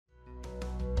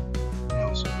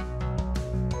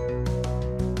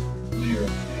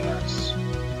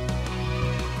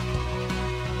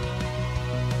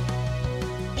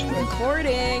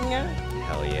recording.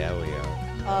 Hell yeah, we are.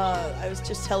 I was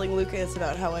just telling Lucas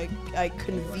about how I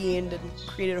convened and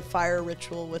created a fire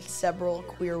ritual with several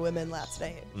queer women last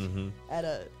night. Mm-hmm. At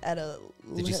a.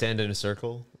 Did you stand in a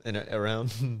circle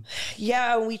around?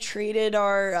 Yeah, we traded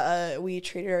our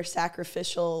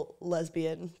sacrificial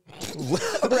lesbian.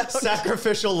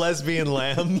 Sacrificial lesbian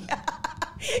lamb.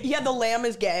 Yeah, the lamb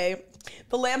is gay.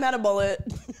 The lamb had a mullet.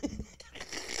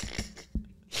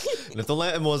 And if the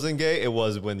lamb wasn't gay, it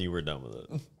was when you were done with it.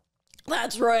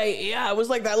 That's right. Yeah, it was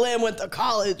like that lamb went to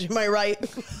college. Am I right?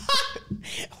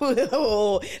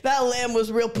 Oh, that lamb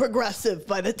was real progressive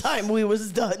by the time we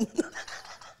was done.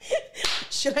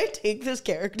 Should I take this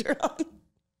character on?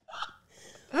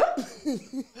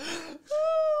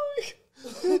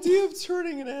 The idea of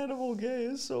turning an animal gay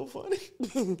is so funny.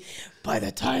 By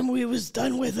the time we was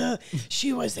done with her,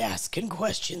 she was asking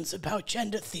questions about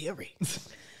gender theory.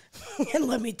 And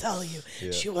let me tell you,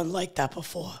 she wasn't like that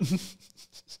before.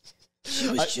 She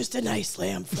was just a nice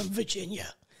lamb from Virginia.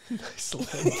 Nice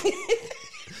lamb.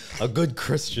 A good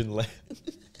Christian lamb.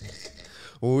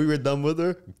 When we were done with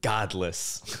her,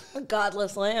 godless. A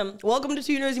godless lamb. Welcome to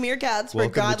Two Nosy Meerkats, where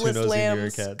godless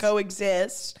lambs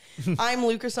coexist. I'm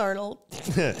Lucas Arnold.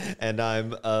 And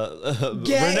I'm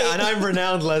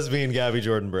renowned lesbian Gabby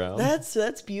Jordan Brown.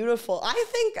 That's beautiful. I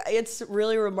think it's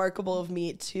really remarkable of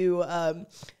me to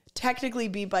technically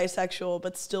be bisexual,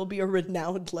 but still be a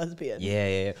renowned lesbian.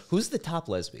 Yeah. Who's the top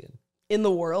lesbian? In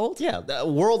the world? Yeah, the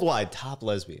worldwide top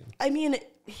lesbian. I mean,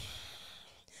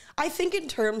 I think in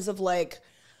terms of like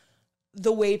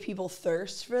the way people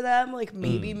thirst for them, like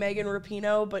maybe Megan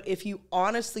Rapinoe, but if you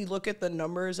honestly look at the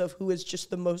numbers of who is just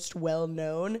the most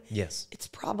well-known, yes, it's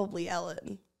probably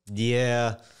Ellen.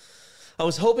 Yeah. I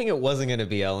was hoping it wasn't going to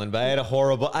be Ellen, but I had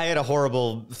a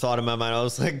horrible thought in my mind. I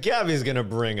was like, Gabby's going to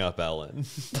bring up Ellen.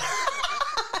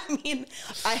 I mean,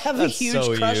 I have a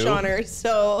huge crush on her,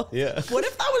 so yeah. What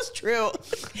if that was true?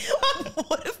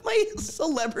 What if my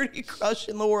celebrity crush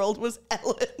in the world was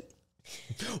Ellen?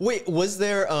 Wait, was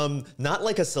there not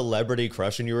like a celebrity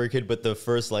crush when you were a kid, but the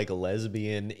first like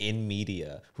lesbian in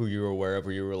media who you were aware of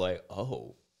where you were like,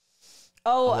 oh.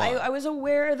 I was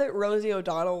aware that Rosie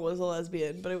O'Donnell was a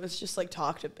lesbian, but it was just like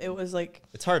it was like...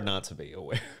 It's hard not to be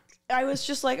aware. I was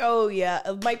just like, oh yeah.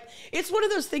 It's one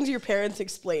of those things your parents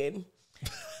explain.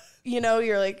 You know,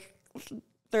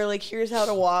 they're like, here's how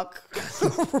to walk.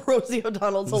 Rosie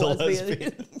O'Donnell's a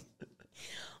lesbian.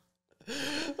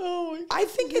 Oh my God. I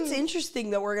think it's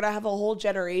interesting that we're going to have a whole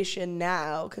generation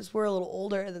now, because we're a little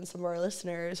older than some of our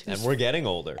listeners. And we're getting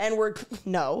older. And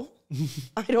no,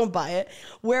 I don't buy it.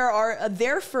 Where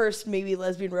their first maybe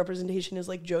lesbian representation is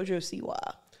like JoJo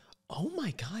Siwa. Oh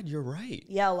my God, you're right.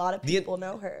 Yeah, a lot of people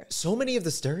know her. So many of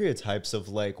the stereotypes of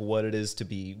like what it is to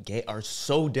be gay are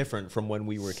so different from when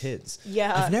we were kids.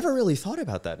 Yeah. I've never really thought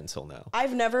about that until now.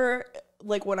 I've never,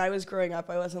 like when I was growing up,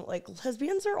 I wasn't like,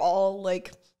 lesbians are all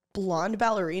like blonde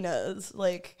ballerinas.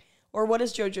 Like, or what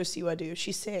does JoJo Siwa do?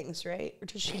 She sings, right? Or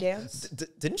does she dance?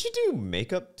 Didn't she do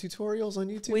makeup tutorials on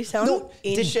YouTube? We sound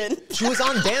ancient. She was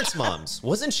on Dance Moms.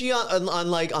 Wasn't she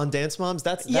on Dance Moms?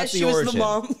 That's the origin. She was the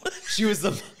mom. She was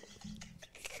the...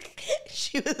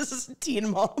 She was a teen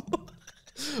mom.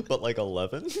 But like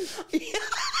 11? Yeah.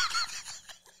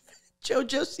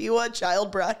 JoJo Siwa, child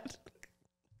bride.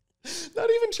 Not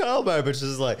even child bride, but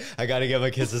she's like, I gotta get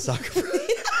my kids a soccer bride.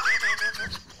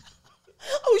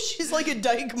 Oh, she's like a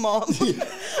dyke mom. And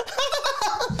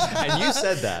you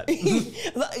said that.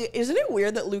 Isn't it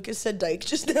weird that Lucas said dyke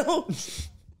just now?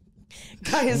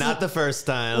 Guys, not the first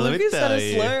time. Lucas Let me tell said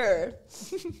a slur.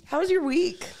 How was your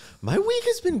week? My week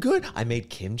has been good. I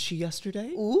made kimchi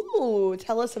yesterday. Ooh,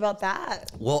 tell us about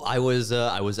that. Well, I was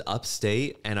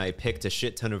upstate and I picked a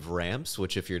shit ton of ramps,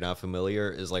 which if you're not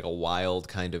familiar is like a wild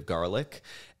kind of garlic.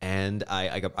 And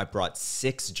I brought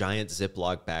 6 giant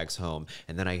Ziploc bags home,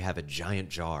 and then I have a giant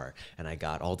jar, and I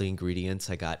got all the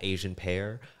ingredients. I got Asian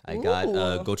pear, I got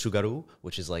gochugaru,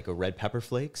 which is like a red pepper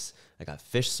flakes. I got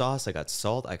fish sauce, I got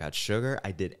salt, I got sugar.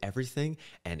 I did everything,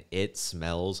 and it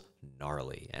smells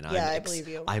gnarly. And I believe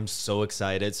you. I'm so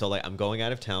excited. So like I'm going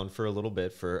out of town for a little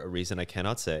bit for a reason I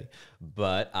cannot say,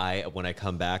 but when I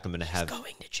come back, I'm gonna have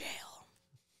going to jail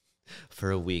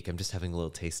for a week. I'm just having a little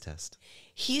taste test.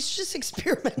 He's just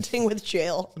experimenting with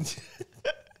jail.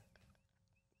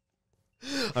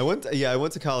 I went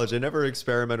to college. I never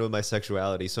experimented with my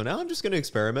sexuality. So now I'm just going to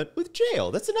experiment with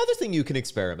jail. That's another thing you can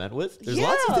experiment with. There's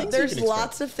lots of things there's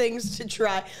lots of things to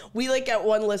try. We like got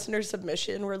one listener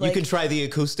submission. We're like, you can try the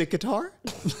acoustic guitar.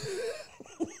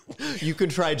 You can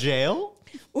try jail.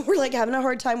 We're like having a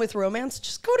hard time with romance.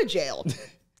 Just go to jail.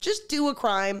 Just do a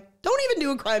crime. Don't even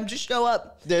do a crime. Just show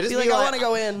up. Yeah, just be like, I want to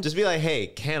go in. Just be like, hey,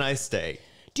 can I stay?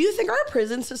 Do you think our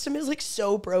prison system is like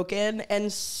so broken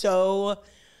and so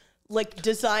like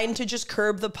designed to just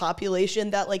curb the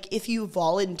population that like if you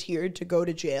volunteered to go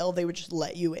to jail, they would just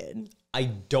let you in? I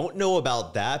don't know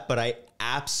about that, but I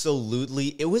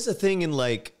absolutely, it was a thing in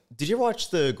like, did you ever watch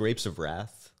The Grapes of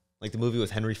Wrath? Like the movie with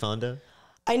Henry Fonda?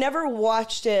 I never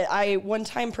watched it. I one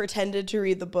time pretended to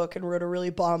read the book and wrote a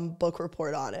really bomb book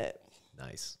report on it.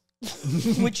 Nice.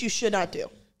 Which you should not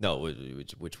do. No,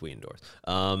 which we endorse.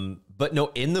 But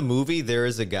no, in the movie, there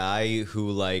is a guy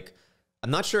who like, I'm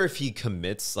not sure if he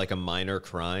commits like a minor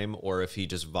crime or if he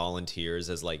just volunteers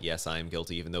as like, yes, I am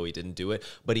guilty, even though he didn't do it.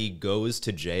 But he goes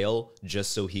to jail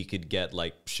just so he could get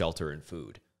like shelter and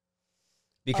food.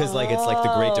 Because like it's like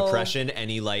the Great Depression,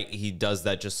 and he does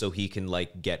that just so he can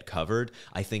like get covered.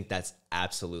 I think that's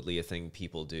absolutely a thing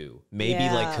people do. Maybe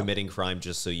like committing crime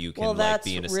just so you can like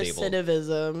be in a stable.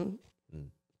 Recidivism.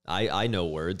 I know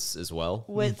words as well.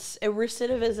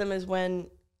 Recidivism is when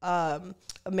a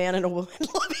man and a woman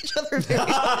love each other very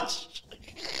much.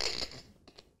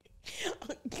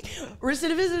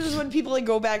 Recidivism is when people like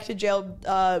go back to jail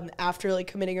after like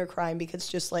committing a crime because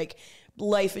just like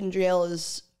life in jail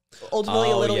is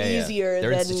ultimately a little easier.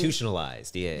 They're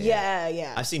institutionalized.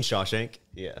 Yeah. I've seen Shawshank.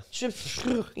 Yeah.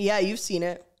 Yeah, you've seen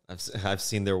it. I've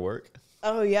seen their work.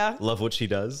 Oh yeah. Love what she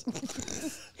does.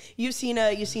 You've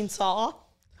seen Saw?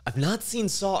 I've not seen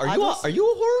Saw. Are you a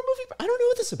horror movie? I don't know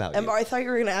what this is about. I thought you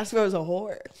were gonna ask if I was a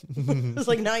whore. I was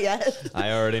like, not yet.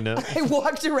 I already know. I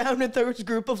walked around with this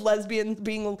group of lesbians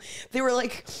they were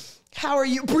like, how are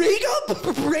you? Break up.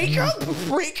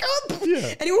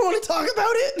 Yeah. Anyone want to talk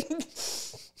about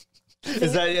it?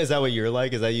 Is that what you're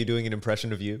like? Is that you doing an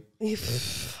impression of you?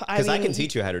 Because I can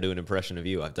teach you how to do an impression of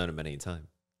you. I've done it many times.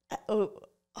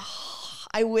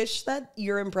 I wish that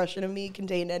your impression of me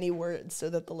contained any words so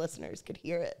that the listeners could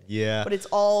hear it. Yeah. But it's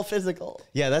all physical.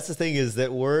 Yeah, that's the thing is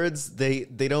that words, they're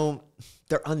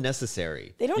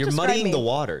unnecessary. They don't You're describe muddying me. the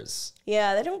waters.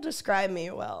 Yeah, they don't describe me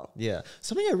well. Yeah.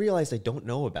 Something I realized I don't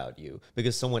know about you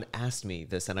because someone asked me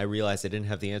this and I realized I didn't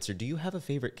have the answer. Do you have a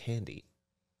favorite candy?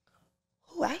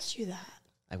 Who asked you that?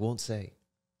 I won't say.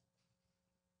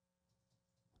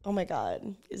 Oh my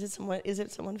God. Is it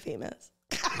someone famous?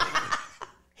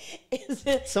 Is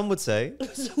it? Some would say.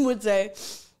 Some would say.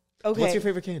 Okay. What's your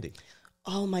favorite candy?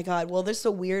 Oh my God. Well, this is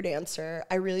a weird answer.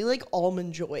 I really like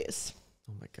Almond Joys.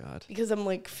 Oh my God. Because I'm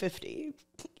like 50.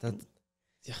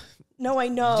 Yeah. No, I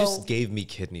know. You just gave me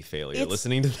kidney failure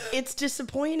listening to that. It's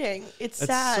disappointing. It's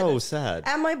That's sad. so sad.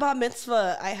 At my bat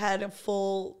mitzvah, I had a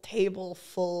full table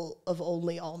full of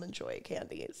only Almond Joy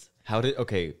candies.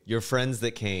 Okay, your friends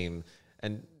that came,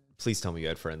 and please tell me you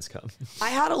had friends come. I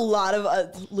had a lot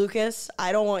of, Lucas,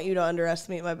 I don't want you to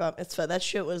underestimate my bat mitzvah. That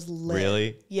shit was lit.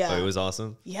 Really? Yeah. Oh, it was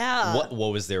awesome? Yeah.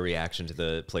 What was their reaction to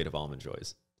the plate of Almond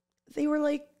Joys? They were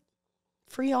like,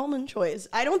 free Almond Joys.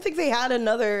 I don't think they had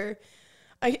another...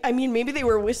 I mean, maybe they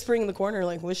were whispering in the corner,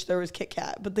 like, wish there was Kit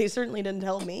Kat, but they certainly didn't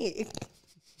tell me.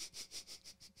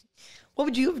 What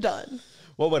would you have done?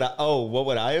 What would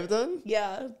I have done?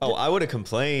 Yeah. Oh, I would have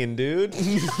complained, dude.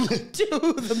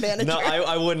 To the manager. No,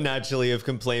 I wouldn't actually have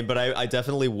complained, but I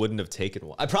definitely wouldn't have taken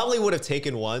one. I probably would have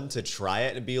taken one to try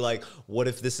it and be like, what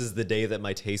if this is the day that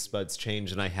my taste buds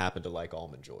change and I happen to like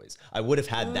Almond Joys? I would have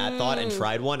had that thought and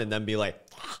tried one and then be like,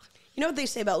 You know what they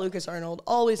say about Lucas Arnold?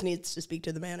 Always needs to speak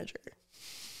to the manager.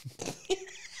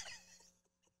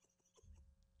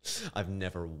 I've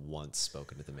never once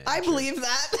spoken to the manager. I believe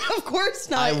that. Of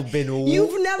course not. I've been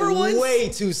You've never once way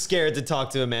too scared to talk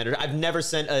to a manager. I've never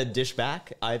sent a dish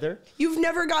back either. You've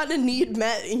never gotten a need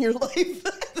met in your life.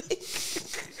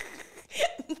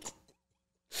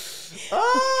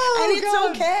 And it's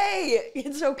God. okay.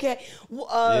 It's okay.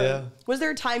 Yeah. Was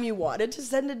there a time you wanted to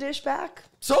send a dish back?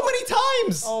 So many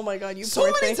times. Oh my God, you so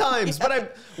poor many thing. times, Yeah. but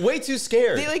I'm way too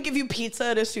scared. They like give you pizza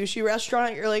at a sushi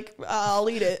restaurant. You're like, I'll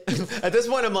eat it. At this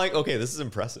point, I'm like, okay, this is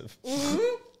impressive.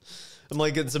 Mm-hmm. I'm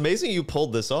like, it's amazing you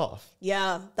pulled this off.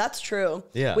 Yeah, that's true.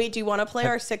 Yeah. Wait, do you want to play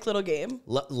our sick little game?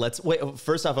 Let's wait.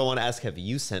 First off, I want to ask: have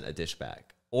you sent a dish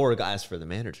back or asked for the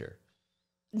manager?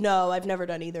 No, I've never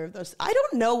done either of those. I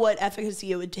don't know what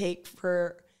efficacy it would take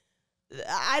for.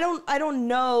 I don't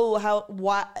know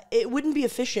why it wouldn't be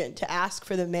efficient to ask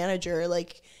for the manager.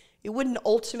 Like, it wouldn't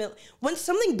ultimately. When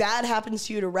something bad happens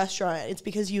to you at a restaurant, it's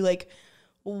because you like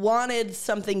wanted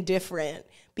something different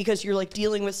because you're like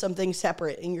dealing with something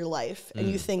separate in your life, and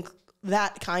you think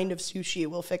that kind of sushi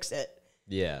will fix it.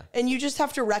 Yeah. And you just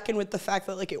have to reckon with the fact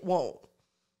that like it won't.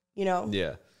 You know.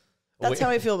 Yeah. That's how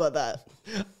I feel about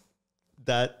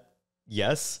that.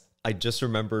 Yes. I just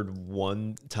remembered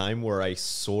one time where I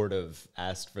sort of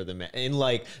asked for the and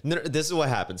like, no, this is what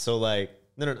happened. So like,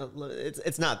 No.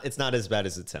 It's not as bad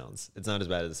as it sounds. It's not as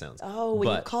bad as it sounds. Oh,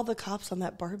 when you call the cops on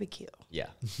that barbecue. Yeah.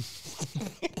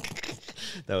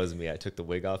 That was me. I took the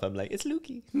wig off. I'm like, it's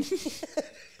Lukey.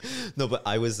 No, but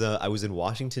I was in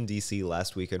Washington, D.C.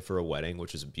 last weekend for a wedding,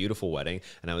 which was a beautiful wedding.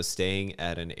 And I was staying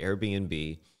at an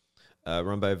Airbnb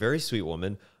run by a very sweet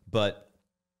woman. But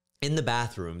in the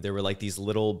bathroom, there were like these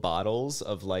little bottles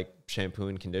of like shampoo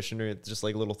and conditioner, just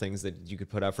like little things that you could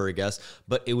put out for a guest.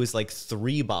 But it was like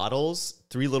 3 bottles,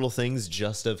 3 little things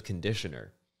just of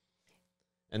conditioner.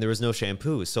 And there was no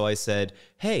shampoo. So I said,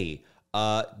 hey,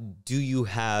 do you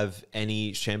have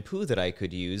any shampoo that I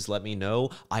could use? Let me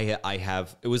know. I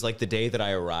have, it was like the day that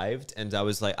I arrived, and I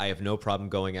was like, I have no problem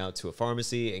going out to a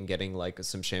pharmacy and getting like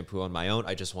some shampoo on my own.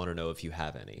 I just want to know if you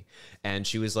have any. And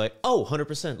she was like, oh,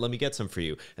 100%. Let me get some for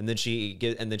you. And then she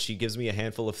gives me a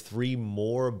handful of 3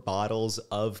 more bottles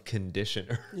of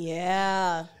conditioner.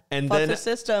 Yeah. And Fuck then the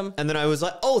system. And then I was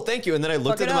like, oh, thank you. And then I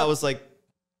looked Fuck at them. it up. I was like,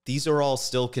 these are all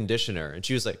still conditioner. And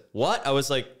she was like, what? I was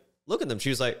like, look at them. She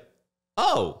was like,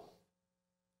 oh,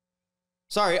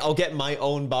 sorry, I'll get my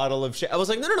own bottle of shampoo. I was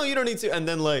like, no, you don't need to. And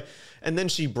then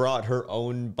she brought her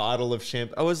own bottle of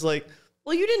shampoo. I was like,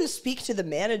 well, you didn't speak to the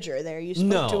manager there. You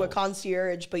spoke to a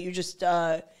concierge, but you just,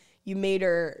 you made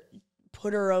her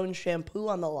put her own shampoo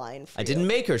on the line for I didn't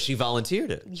make her. She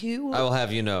volunteered it. I will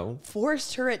have you know.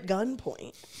 Forced her at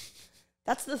gunpoint.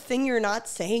 That's the thing you're not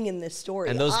saying in this story.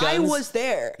 And those guns, I was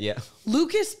there. Yeah.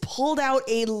 Lucas pulled out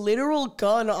a literal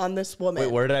gun on this woman.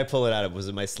 Wait, where did I pull it out of? Was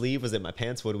it my sleeve? Was it my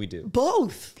pants? What do we do?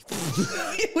 Both.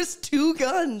 It was 2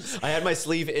 guns. I had my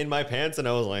sleeve in my pants, and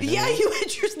I was like, yeah, you had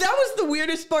that was the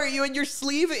weirdest part. You had your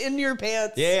sleeve in your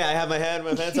pants. Yeah, I had my hand in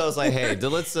my pants. I was like, hey,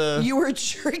 let's. You were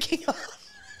jerking off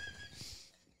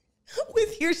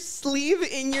with your sleeve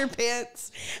in your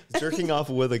pants. Jerking off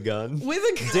with a gun. With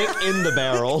a gun. Dick in the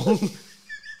barrel.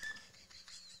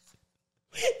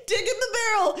 Dick in the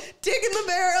barrel! Dick in the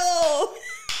barrel!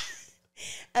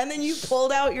 And then you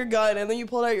pulled out your gun, and then you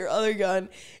pulled out your other gun,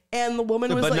 and the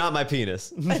woman was but like... not my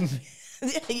penis.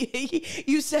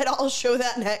 You said, I'll show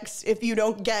that next if you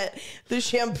don't get the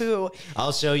shampoo.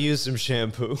 I'll show you some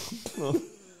shampoo.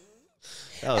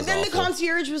 And then the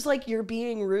concierge was like, you're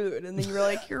being rude. And then you were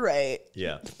like, you're right.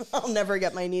 Yeah. I'll never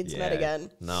get my needs met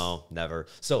again. No, never.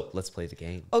 So let's play the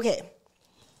game. Okay.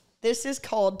 This is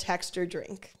called Text or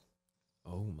Drink.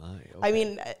 Oh my. Okay. I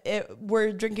mean,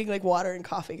 we're drinking like water and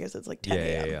coffee because it's like 10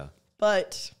 a.m. Yeah.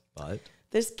 But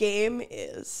this game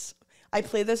is, I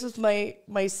played this with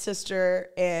my sister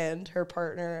and her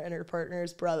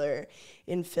partner's brother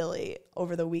in Philly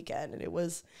over the weekend. And it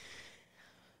was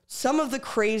some of the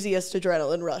craziest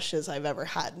adrenaline rushes I've ever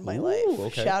had in my life.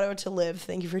 Okay. Shout out to Liv.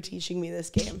 Thank you for teaching me this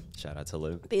game. Shout out to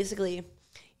Liv. Basically,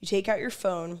 you take out your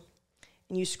phone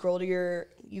and you scroll to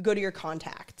you go to your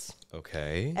contacts.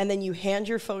 Okay. And then you hand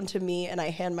your phone to me and I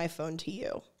hand my phone to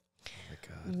you. Oh my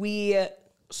God. We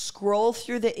scroll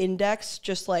through the index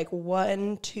just like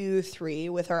 1, 2, 3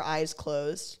 with our eyes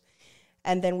closed.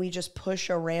 And then we just push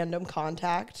a random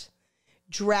contact,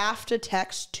 draft a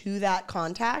text to that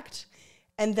contact.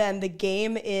 And then the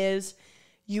game is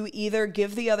you either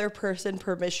give the other person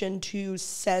permission to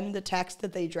send the text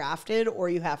that they drafted or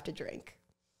you have to drink.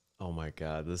 Oh my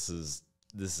God. This is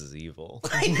evil.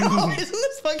 I know. Isn't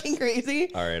this fucking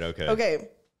crazy? All right. Okay.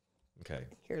 Okay.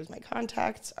 Here's my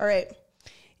contacts. All right.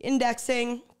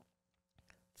 Indexing.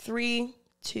 3,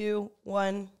 2,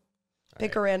 1.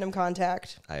 Pick a random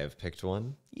contact. I have picked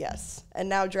one. Yes. And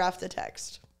now draft the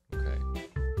text. Okay.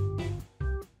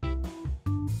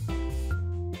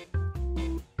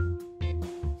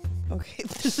 Okay.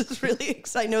 This is really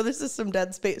exciting. I know this is some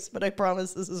dead space, but I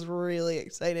promise this is really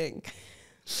exciting.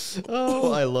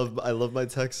 Oh, I love my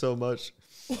text so much.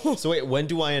 So wait, when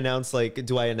do I announce who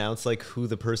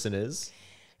the person is?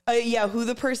 Yeah, who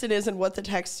the person is and what the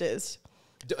text is.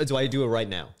 Do I do it right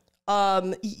now?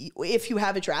 If you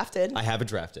have it drafted. I have it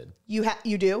drafted.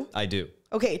 You do? I do.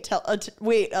 Okay,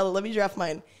 wait, let me draft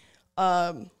mine.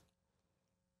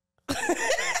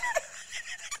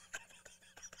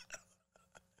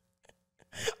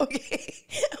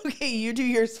 Okay, you do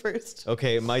yours first.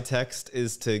 Okay, my text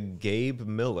is to Gabe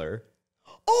Miller.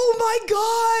 Oh my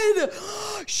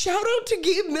God! Shout out to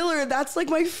Gabe Miller. That's like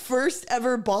my first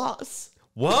ever boss.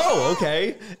 Whoa,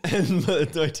 okay. And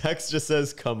my text just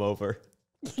says, come over.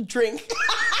 Drink.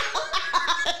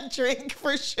 Drink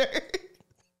for sure.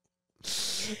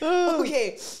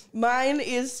 Okay, mine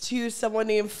is to someone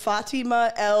named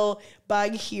Fatima El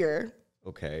Baghir.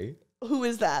 Okay. Who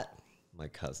is that? My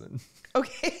cousin.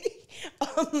 Okay.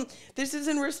 This is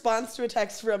in response to a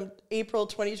text from April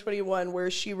 2021 where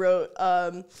she wrote,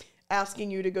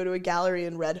 asking you to go to a gallery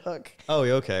in Red Hook. Oh,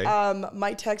 okay.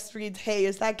 My text reads, "Hey,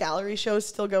 is that gallery show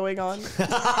still going on?"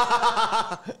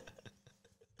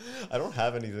 I don't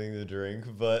have anything to drink,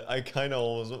 but I kind of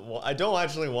almost. I don't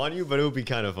actually want you, but it would be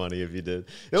kind of funny if you did.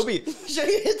 It'll be. Should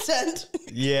you hit send?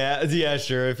 Yeah,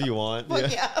 sure, if you want.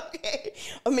 Yeah, okay.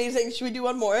 Amazing. Should we do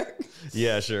one more?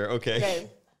 Yeah, sure. Okay. Okay.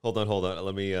 Hold on.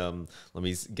 Let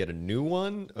me get a new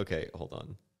one. Okay, hold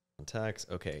on. Contacts.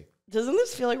 Okay. Doesn't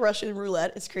this feel like Russian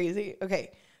roulette? It's crazy.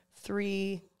 Okay.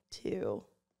 3, 2,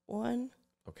 1.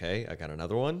 Okay, I got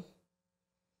another one.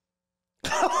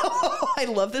 I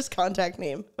love this contact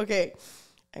name. Okay.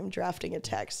 I'm drafting a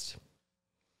text.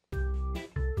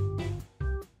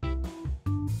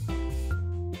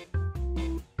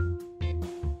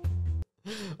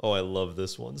 Oh, I love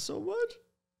this one so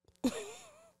much.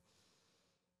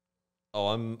 Oh,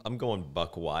 I'm going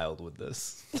buck wild with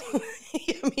this.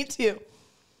 Yeah, me too.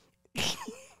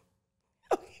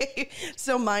 Okay.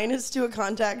 So mine is to a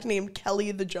contact named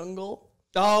Kelly the Jungle.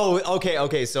 Oh,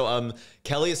 okay. So,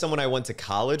 Kelly is someone I went to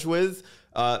college with,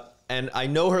 and I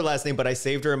know her last name, but I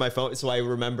saved her in my phone, so I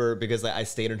remember because I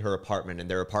stayed in her apartment,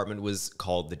 and their apartment was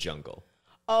called The Jungle.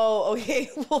 Oh, okay.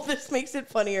 Well, this makes it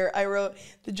funnier. I wrote,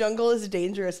 "The jungle is a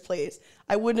dangerous place.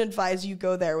 I wouldn't advise you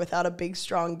go there without a big,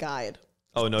 strong guide."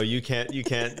 Oh no, you can't.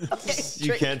 Okay,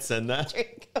 you can't send that.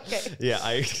 Drink. Okay.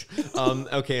 Yeah,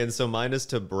 okay, and so mine is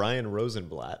to Brian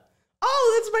Rosenblatt.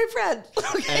 Oh, that's my friend.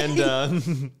 Okay.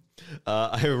 And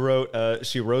I wrote,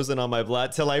 "She rosin on my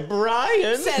blatt till I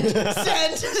Brian." Send.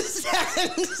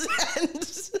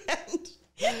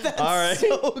 That's all right.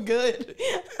 So good.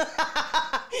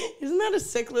 Isn't that a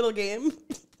sick little game?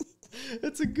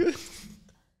 It's a good.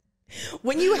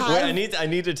 When you have, wait, I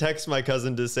need to text my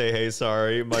cousin to say, "Hey,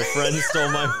 sorry, my friend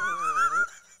stole my."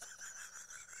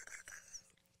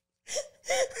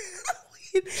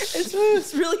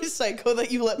 It's really psycho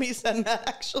that you let me send that.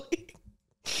 Actually,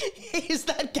 hey, is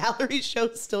that gallery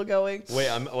show still going? Wait,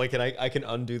 I can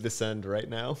undo the send right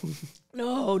now.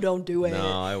 No, don't do it.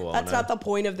 No, I won't. That's not the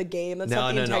point of the game. That's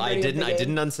not the integrity of the game. I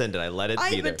didn't unsend it. I let it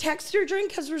be there. But text your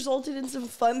drink has resulted in some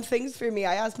fun things for me.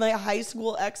 I asked my high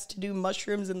school ex to do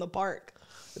mushrooms in the park.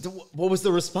 What was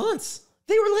the response?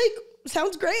 They were like,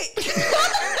 "Sounds great."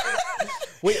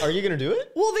 Wait, are you gonna do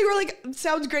it? Well, they were like,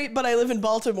 "Sounds great, but I live in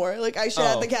Baltimore." Like, I should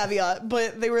add the caveat,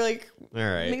 but they were like, "All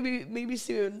right, maybe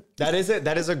soon." That is it.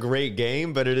 That is a great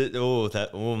game, but it is. Oh,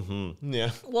 that. Yeah.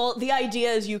 Well, the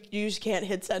idea is you just can't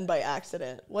hit send by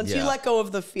accident. Once you let go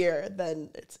of the fear,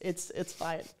 then it's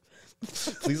fine.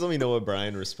 Please let me know what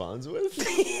Brian responds with.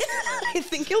 I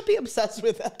think he'll be obsessed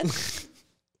with that.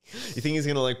 You think he's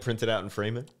gonna like print it out and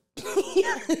frame it?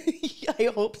 Yeah,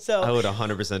 I hope so. I would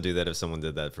 100% do that if someone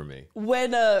did that for me.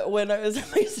 When I was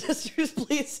at my sister's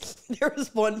place, there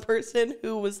was one person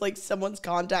who was like someone's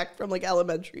contact from like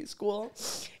elementary school.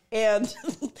 And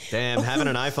damn, having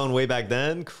an iPhone way back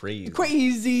then,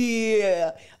 crazy.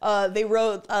 They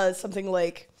wrote something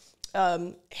like,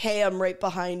 "Hey, I'm right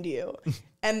behind you."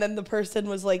 And then the person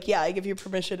was like, "Yeah, I give you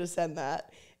permission to send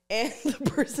that." And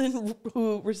the person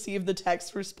who received the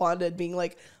text responded being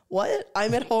like, "What?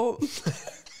 I'm at home."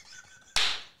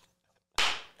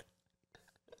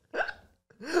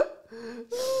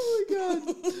 Oh my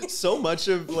God. So much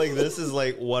of like this is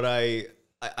like what I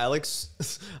like.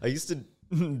 I used to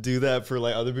do that for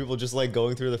like other people, just like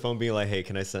going through the phone being like, "Hey,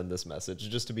 can I send this message?"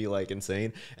 Just to be like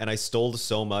insane. And I stole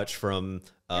so much from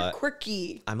You're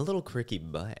quirky. I'm a little quirky,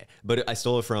 but I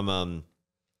stole it from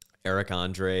Eric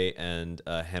Andre and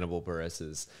Hannibal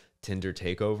Buress's Tinder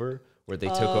takeover, where they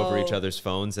took over each other's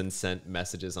phones and sent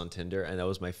messages on Tinder, and that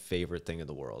was my favorite thing in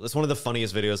the world. It's one of the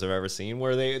funniest videos I've ever seen,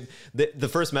 where the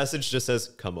first message just says,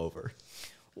 "Come over."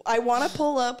 I want to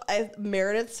pull up.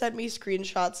 Meredith sent me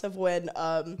screenshots of when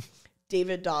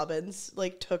David Dobbins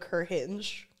like took her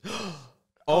Hinge.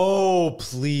 Oh,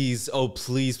 please pull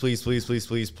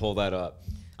that up.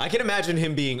 I can imagine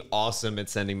him being awesome at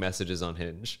sending messages on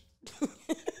Hinge.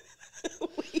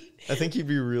 I think he'd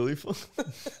be really fun.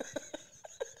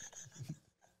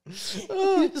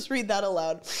 Just read that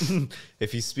aloud.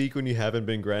 "If you speak when you haven't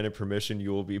been granted permission,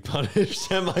 you will be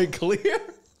punished. Am I clear?"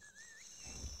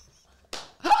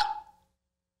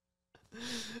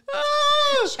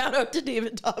 Shout out to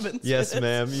David Dobbins. "Yes,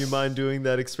 ma'am. You mind doing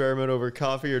that experiment over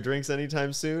coffee or drinks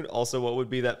anytime soon? Also, what would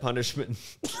be that punishment?"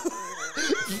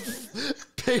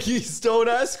 Piggies don't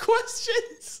ask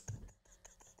questions.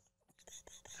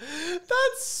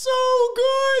 That's so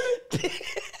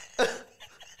good.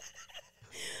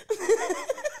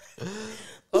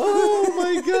 Oh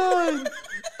my God.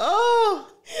 Oh.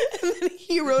 And then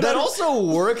he wrote that also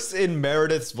works in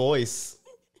Meredith's voice.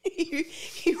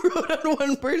 He wrote wrote on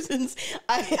one person's,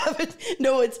 I have it.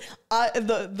 No, it's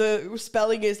the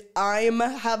spelling is I'm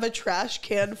have a trash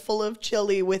can full of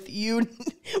chili with you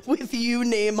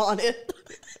name on it.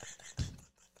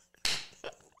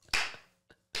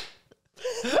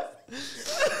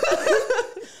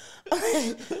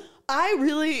 I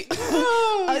really,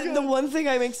 the one thing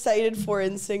I'm excited for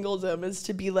in singledom is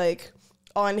to be like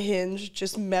on Hinge,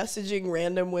 just messaging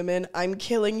random women, I'm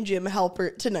killing Jim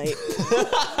Halpert tonight.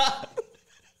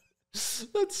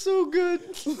 That's so good.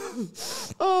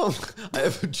 Oh, I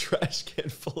have a trash can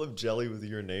full of jelly with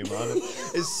your name on it.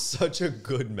 Is such a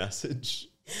good message.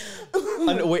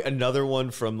 Wait, another one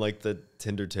from like the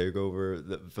Tinder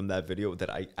takeover from that video that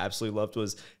I absolutely loved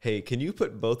was, hey, can you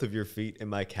put both of your feet in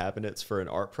my cabinets for an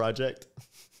art project?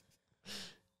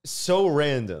 So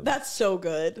random. That's so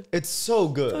good. It's so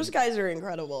good. Those guys are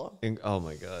incredible. Oh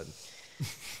my God.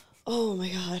 Oh my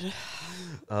God.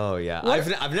 Oh yeah.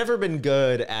 I've never been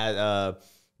good at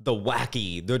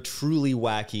the truly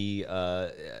wacky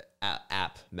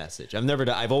app message.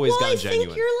 I've always gone genuine. I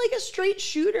think you're like a straight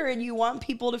shooter and you want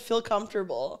people to feel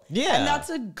comfortable. Yeah. And that's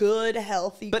a good,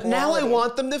 healthy But quality. now I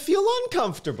want them to feel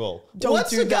uncomfortable.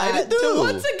 What's a guy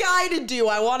to do?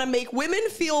 I want to make women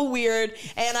feel weird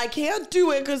and I can't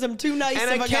do it because I'm too nice and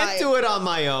of a guy. I can't do it on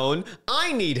my own.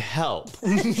 I need help.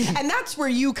 And that's where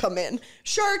you come in.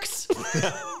 Sharks.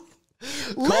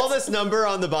 Call this number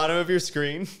on the bottom of your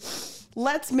screen.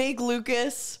 Let's make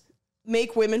Lucas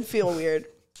make women feel weird.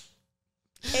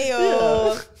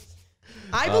 Heyo.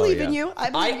 I believe in you. I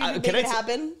believe you can make it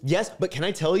happen. Yes, but can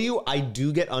I tell you, I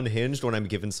do get unhinged when I'm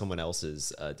given someone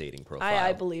else's dating profile.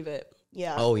 I believe it.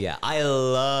 Yeah. Oh, yeah. I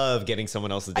love getting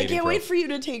someone else's dating profile. I can't wait for you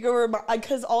to take over,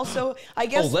 because also, I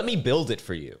guess... Oh, let me build it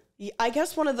for you. I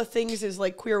guess one of the things is,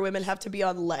 like, queer women have to be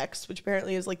on Lex, which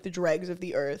apparently is, like, the dregs of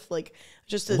the earth. Like,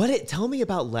 just tell me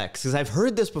about Lex, because I've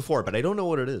heard this before, but I don't know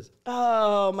what it is.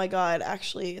 Oh, my God.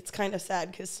 Actually, it's kind of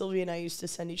sad, because Sylvia and I used to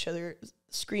send each other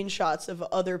screenshots of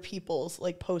other people's,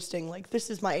 like, posting, like, this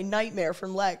is my nightmare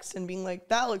from Lex, and being like,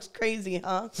 that looks crazy,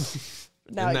 huh?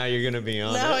 Now you're going to be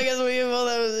on Now it. I guess we both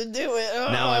have to do it.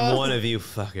 Now I'm one of you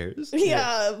fuckers.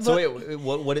 Yeah. So wait,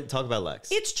 what did talk about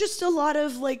Lex? It's just a lot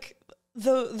of, like,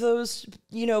 those,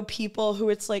 you know, people who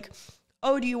it's like,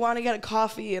 oh, do you want to get a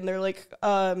coffee? And they're like,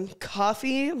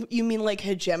 coffee? You mean like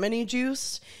hegemony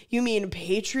juice? You mean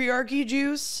patriarchy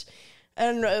juice?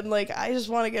 And I'm like, I just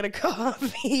want to get a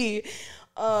coffee.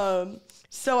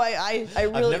 So I really...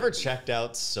 I've never checked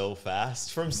out so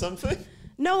fast from something.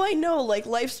 No, I know. Like,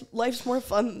 life's more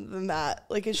fun than that.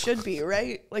 Like, it should be,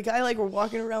 right? Like, I like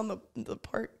walking around the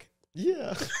park.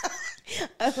 Yeah.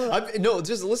 No,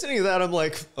 just listening to that, I'm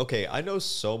like, okay, I know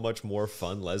so much more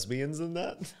fun lesbians than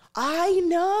that. I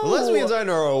know. The lesbians I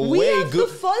know are we way have the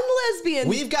fun lesbians.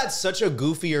 We've got such a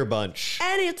goofier bunch.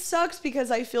 And it sucks because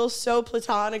I feel so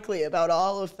platonically about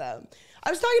all of them. I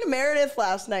was talking to Meredith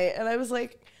last night, and I was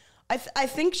like, I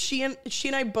think she and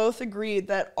I both agreed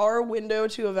that our window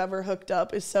to have ever hooked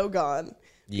up is so gone.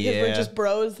 Because we're just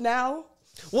bros now.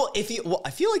 Well,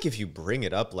 I feel like if you bring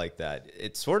it up like that,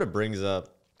 it sort of brings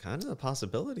up kind of the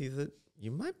possibility that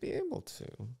you might be able to.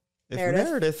 If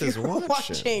Meredith is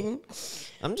watching.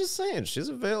 I'm just saying, she's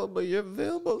available. You're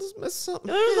available. Let's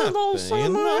something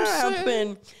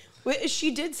happen.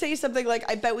 She did say something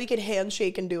like, I bet we could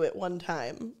handshake and do it one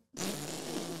time.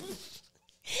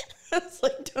 I was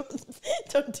like, don't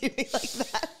do me like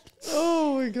that.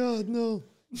 Oh my God, no.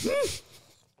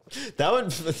 That would...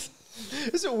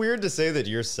 Is it weird to say that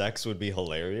your sex would be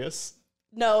hilarious?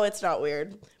 No, it's not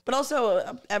weird. But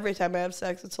also, every time I have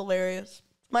sex, it's hilarious.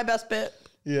 My best bit.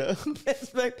 Yeah.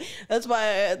 That's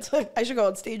why I should go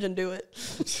on stage and do it.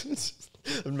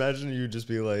 Imagine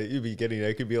you'd be getting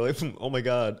naked, be like, oh my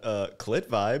God, clit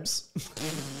vibes.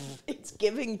 It's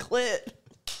giving clit.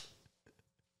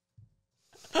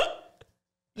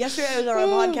 Yesterday I was on a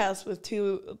podcast with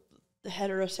two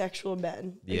heterosexual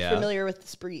men. Are you familiar with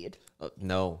this breed?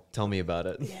 No. Tell me about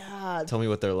it. Yeah. Tell me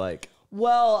what they're like.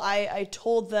 Well, I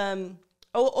told them...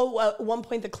 at one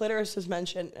point the clitoris was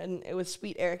mentioned, and it was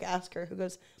sweet Eric Asker who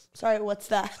goes, sorry, what's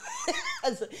that?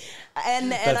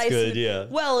 and That's I good, said, yeah.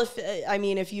 Well,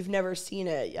 if you've never seen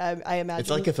it, I imagine... It's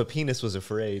like if a penis was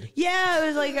afraid. Yeah, it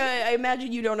was like, I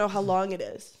imagine you don't know how long it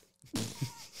is.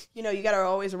 You know, you got to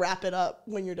always wrap it up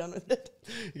when you're done with it.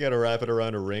 You got to wrap it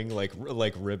around a ring like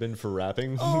ribbon for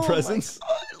wrapping presents. My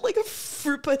God, like a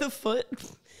fruit by the foot.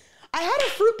 I had a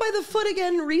fruit by the foot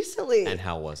again recently. And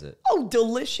how was it? Oh,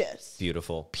 delicious.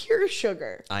 Beautiful. Pure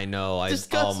sugar. I know.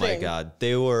 Disgusting. Oh my God.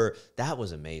 That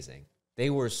was amazing. They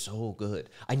were so good.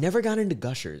 I never got into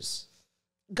gushers.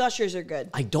 Gushers are good.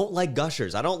 I don't like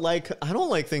gushers. I don't like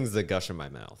things that gush in my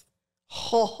mouth.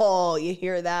 Oh, you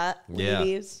hear that,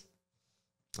 ladies?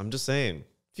 I'm just saying,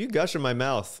 if you gush in my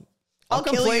mouth, I'll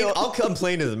kill you. I'll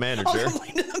complain to the manager. I'll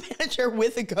complain to the manager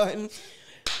with a gun.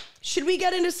 Should we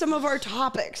get into some of our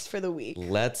topics for the week?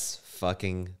 Let's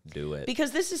fucking do it.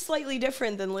 Because this is slightly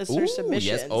different than listener submissions.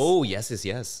 Yes. Oh,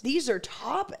 yes. These are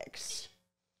topics.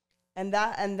 And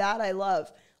that I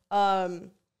love.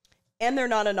 And they're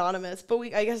not anonymous, but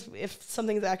I guess if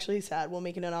something's actually sad, we'll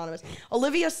make it anonymous.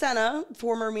 Olivia Senna,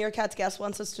 former Meerkats guest,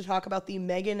 wants us to talk about the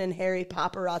Meghan and Harry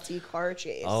paparazzi car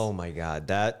chase. Oh my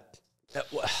God.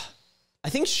 I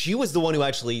think she was the one who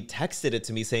actually texted it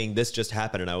to me saying this just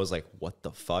happened. And I was like, what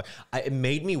the fuck? It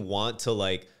made me want to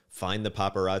like find the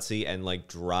paparazzi and like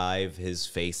drive his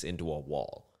face into a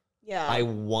wall. Yeah.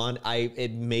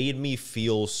 It made me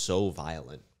feel so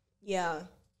violent. Yeah.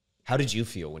 How did you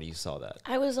feel when you saw that?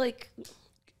 I was like,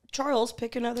 Charles,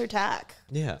 pick another tack.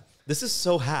 Yeah. This is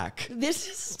so hack.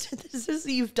 This is,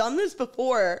 you've done this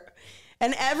before.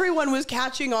 And everyone was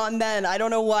catching on then. I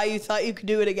don't know why you thought you could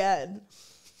do it again.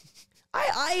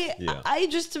 I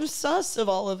just am sus of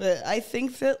all of it. I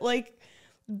think that like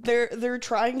they're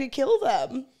trying to kill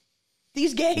them.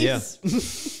 These gays. Yeah.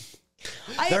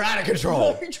 They're out of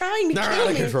control. They're trying to kill me. They're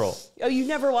out of control. Oh, you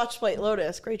never watched White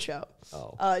Lotus? Great show.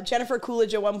 Oh. Jennifer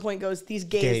Coolidge at one point goes, "These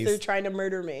gays, they're trying to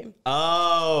murder me."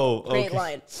 Oh, okay. Great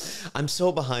line. I'm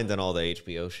so behind on all the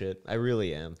HBO shit. I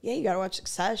really am. Yeah, you gotta watch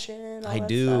Succession. I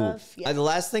do. Stuff. Yeah. The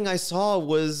last thing I saw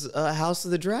was House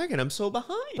of the Dragon. I'm so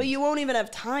behind. But you won't even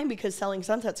have time because Selling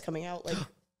Sunset's coming out like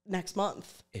next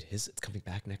month. It is. It's coming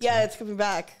back next month. Yeah, it's coming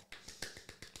back.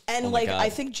 And Oh my like, God. I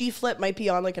think G Flip might be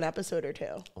on like an episode or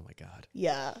two. Oh my God.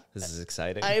 Yeah. This is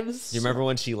exciting. I'm you remember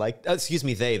when she liked,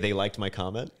 they liked my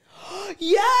comment?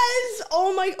 Yes.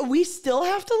 Oh my, we still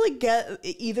have to like get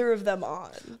either of them on.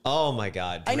 Oh my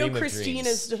God. I know Dream of Christine dreams.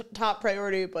 is the top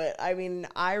priority, but I mean,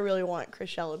 I really want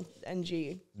Chriselle and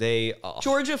G.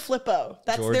 Georgia Flippo.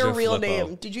 That's their real Flippo.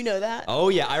 name. Did you know that? Oh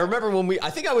yeah. I remember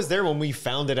I think I was there when we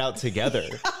found it out together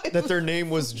that their name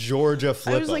was Georgia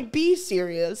Flippo. I was like, be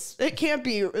serious. It can't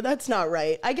be. That's not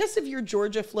right. I guess if you're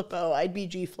Georgia Flippo, I'd be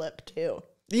G Flip too.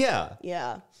 Yeah.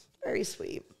 Yeah. Very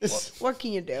sweet. What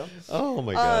can you do? Oh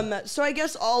my God. So I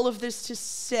guess all of this to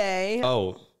say.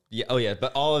 Oh yeah.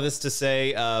 But all of this to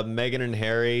say, Meghan and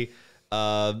Harry,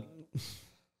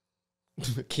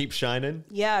 keep shining.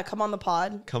 Yeah, come on the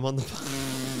pod. Come on the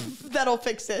pod. That'll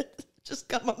fix it. Just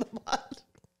come on the pod.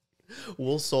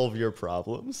 We'll solve your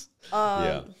problems.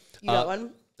 Yeah. You got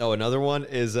one? Oh, another one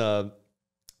is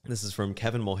this is from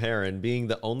Kevin Mulheron, being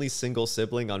the only single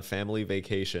sibling on family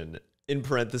vacation. In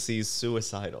parentheses,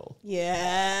 suicidal.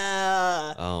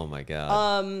 Yeah. Oh my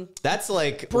God. That's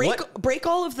like break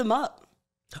all of them up.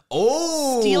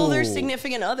 Oh. Steal their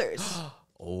significant others.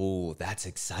 Oh, that's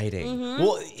exciting. Mm-hmm.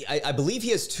 Well, I believe he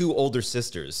has two older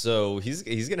sisters, so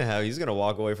he's gonna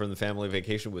walk away from the family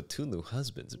vacation with two new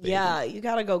husbands. Baby. Yeah, you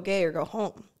gotta go gay or go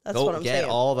home. That's what I'm saying. Get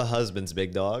all the husbands,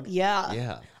 big dog. Yeah,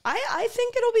 yeah. I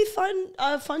think it'll be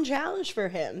fun. Fun challenge for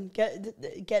him. Get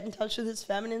in touch with his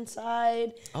feminine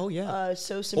side. Oh yeah.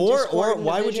 Sow some or discord and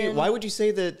why division. would you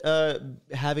say that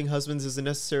having husbands isn't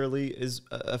necessarily is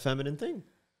a feminine thing?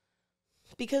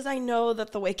 Because I know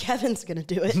that the way Kevin's gonna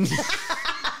do it.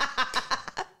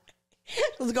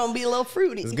 It's gonna be a little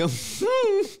fruity. It's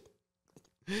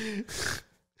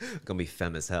gonna be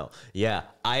femme as hell. Yeah,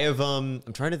 I have. I'm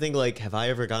trying to think. Like, have I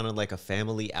ever gone on like a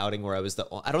family outing where I was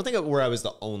I don't think where I was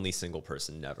the only single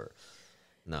person. Never.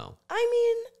 No. I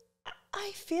mean,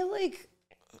 I feel like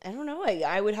I don't know.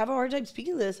 I would have a hard time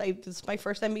speaking to this. It's my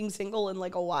first time being single in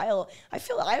like a while. I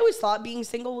always thought being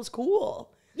single was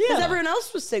cool. Yeah. Because everyone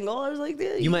else was single. I was like,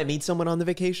 you might meet someone on the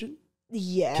vacation.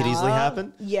 Yeah. Could easily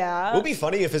happen. Yeah. It would be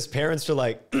funny if his parents are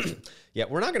like, yeah,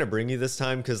 we're not going to bring you this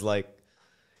time because, like,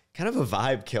 kind of a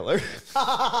vibe killer.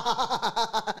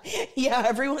 Yeah,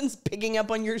 everyone's picking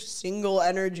up on your single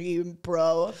energy,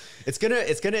 bro. It's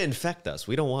gonna infect us.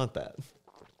 We don't want that.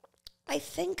 I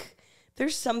think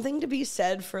there's something to be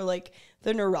said for, like,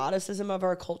 the neuroticism of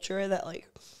our culture that, like,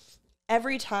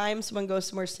 every time someone goes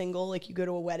somewhere single, like you go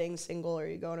to a wedding single or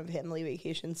you go on a family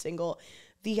vacation single,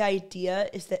 the idea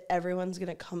is that everyone's going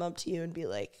to come up to you and be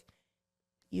like,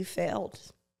 you failed.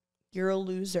 You're a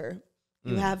loser.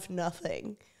 You have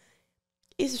nothing.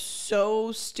 Is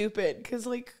so stupid because,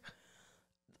 like,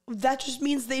 that just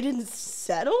means they didn't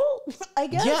settle, I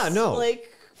guess. Yeah, no.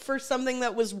 Like, for something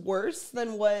that was worse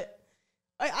than what...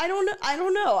 I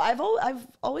don't know. I've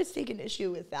always taken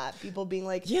issue with that. People being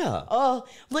like, yeah. Oh,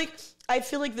 like, I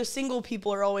feel like the single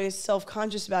people are always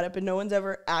self-conscious about it, but no one's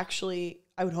ever actually,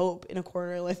 I would hope, in a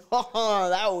corner like, oh,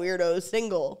 that weirdo is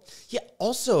single. Yeah.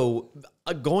 Also,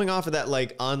 going off of that,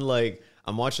 like, on like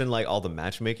I'm watching like all the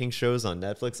matchmaking shows on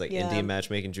Netflix, like Indian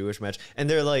matchmaking, Jewish match, and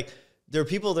there are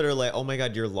people that are like, oh my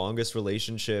God, your longest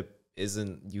relationship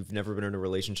you've never been in a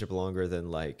relationship longer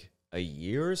than like a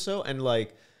year or so. And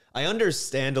like, I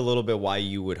understand a little bit why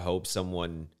you would hope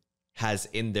someone has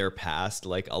in their past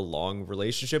like a long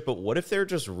relationship, but what if they're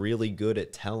just really good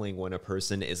at telling when a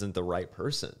person isn't the right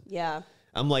person? Yeah.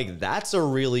 I'm like, that's a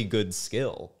really good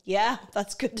skill. Yeah,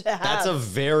 that's good to have. That's a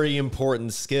very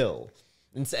important skill.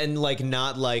 And like,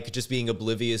 not like just being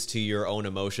oblivious to your own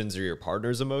emotions or your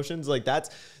partner's emotions. Like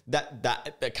that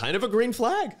kind of a green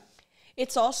flag.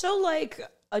 It's also like,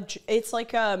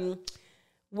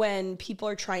 when people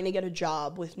are trying to get a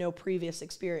job with no previous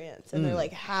experience and they're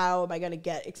like, how am I going to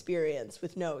get experience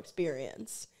with no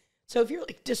experience? So if you're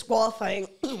like disqualifying,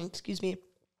 excuse me,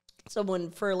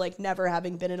 someone for like never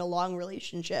having been in a long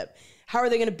relationship, how are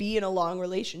they going to be in a long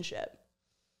relationship?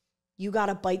 You got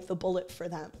to bite the bullet for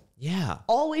them. Yeah.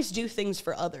 Always do things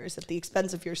for others at the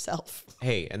expense of yourself.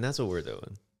 Hey, and that's what we're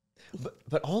doing.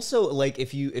 But also, like,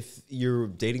 if you're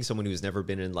dating someone who's never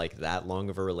been in like that long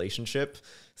of a relationship,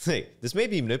 hey, this may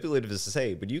be manipulative to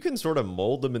say, but you can sort of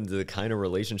mold them into the kind of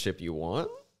relationship you want.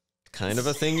 Kind of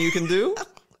a thing you can do.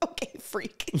 Okay,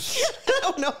 freak. I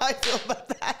don't know how I feel about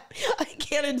that. I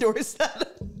can't endorse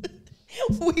that.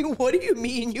 Wait, what do you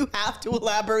mean you have to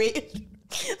elaborate?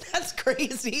 That's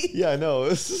crazy. Yeah, I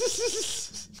know.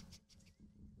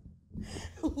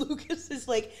 Lucas is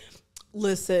like,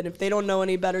 listen, if they don't know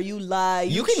any better, you lie.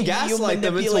 You can gaslight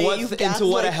them into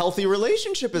what a healthy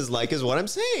relationship is like, is what I'm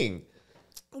saying.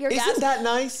 Isn't that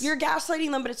nice? You're gaslighting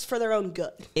them, but it's for their own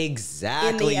good.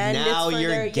 Exactly. In the end, now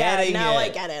you're getting it. Now I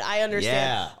get it. I understand.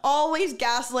 Yeah. Always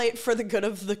gaslight for the good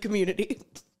of the community.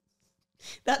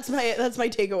 That's my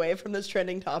takeaway from this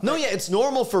trending topic. No, yeah, it's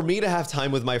normal for me to have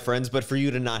time with my friends, but for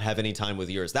you to not have any time with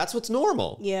yours. That's what's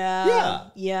normal. Yeah. Yeah.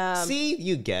 Yeah. See,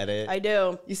 you get it. I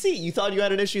do. You see, you thought you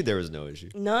had an issue. There was no issue.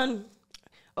 None.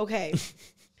 Okay.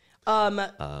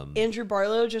 Andrew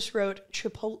Barlow just wrote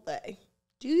Chipotle.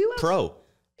 Do you? Pro.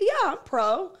 Yeah, I'm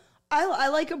pro. I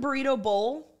like a burrito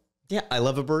bowl. Yeah, I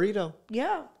love a burrito.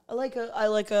 Yeah, I like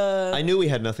a. I knew we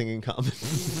had nothing in common.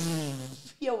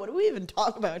 Yo, what do we even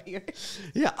talk about here?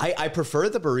 Yeah, I prefer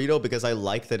the burrito because I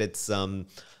like that it's I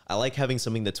like having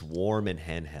something that's warm and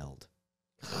handheld.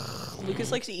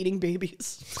 Lucas likes eating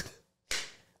babies.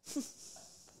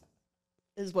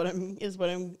 is what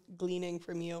I'm gleaning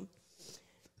from you.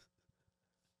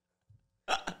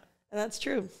 And that's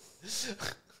true.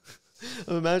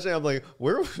 I'm imagining, I'm like,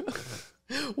 where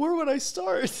would I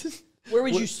start? Where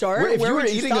would you start? If you were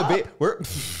eating a baby,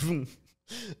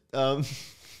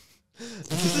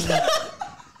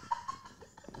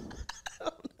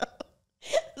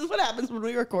 This is what happens when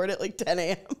we record at like 10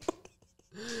 a.m.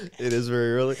 It is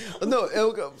very early. No,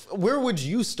 where would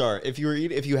you start if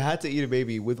you had to eat a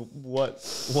baby with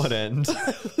what end?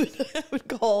 I would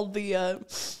call the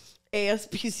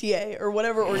ASPCA or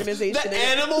whatever organization. The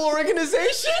animal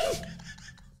organization?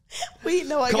 Wait,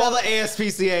 no, I call the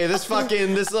ASPCA. This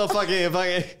little fucking.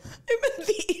 I meant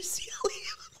the ACLU.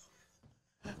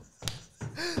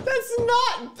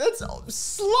 That's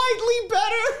slightly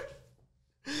better.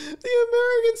 The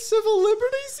American Civil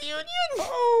Liberties Union?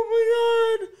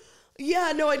 Oh my God.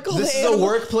 Yeah, no, I'd call this is a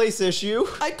workplace issue.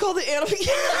 I'd call the animal.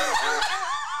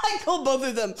 I'd call both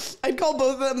of them. I'd call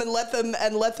both of them and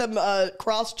let them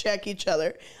cross-check each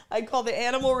other. I'd call the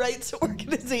animal rights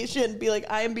organization, be like,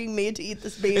 I am being made to eat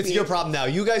this baby. It's your problem now.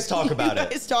 You guys talk about it. You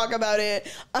guys talk about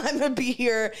it. I'm going to be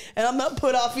here, and I'm going to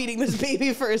put off eating this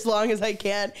baby for as long as I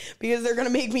can, because they're going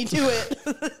to make me do it.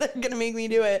 They're going to make me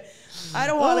do it. I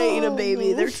don't want to eat a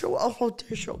baby. They're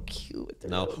so cute.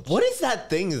 No. What is that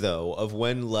thing, though, of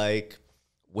when, like,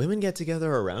 women get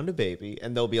together around a baby,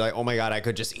 and they'll be like, oh my God, I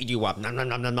could just eat you up. Nom, nom,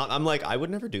 nom, nom, nom. I'm like, I would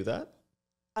never do that.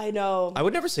 I know. I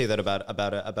would never say that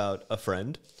about a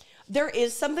friend. There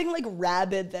is something like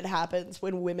rabid that happens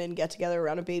when women get together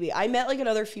around a baby. I met like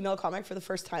another female comic for the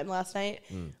first time last night.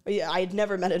 I had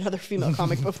never met another female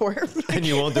comic before. And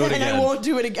you won't do it again. And I won't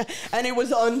do it again. And it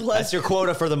was unpleasant. That's your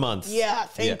quota for the month. Yeah,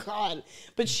 thank God.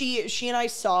 But she and I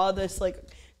saw this like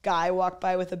guy walk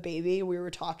by with a baby. We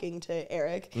were talking to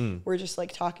Eric. We're just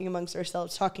like talking amongst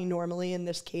ourselves, talking normally in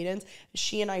this cadence.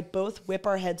 She and I both whip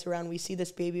our heads around. We see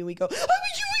this baby. We go,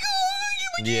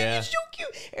 yeah, it's so cute.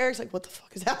 Eric's like, what the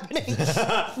fuck is happening?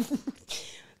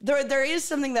 There is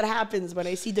something that happens when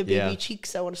I see the baby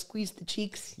cheeks. I want to squeeze the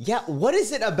cheeks. Yeah, what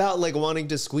is it about like wanting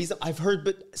to squeeze them? I've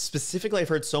heard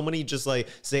so many just like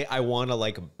say I want to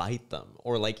like bite them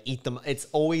or like eat them. It's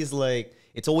always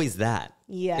that.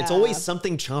 Yeah. It's always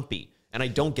something chompy, and I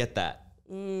don't get that.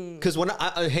 Because when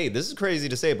hey, this is crazy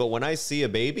to say, but when I see a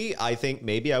baby, I think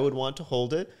maybe I would want to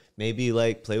hold it. maybe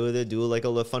like play with it, do like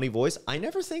a funny voice. I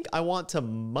never think I want to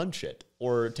munch it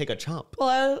or take a chomp.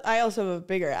 Well, I also have a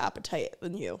bigger appetite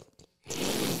than you.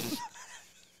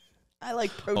 I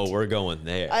like protein. Oh, we're going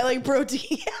there. I like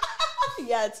protein.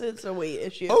 Yeah, it's a weight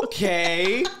issue.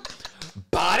 Okay.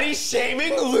 Body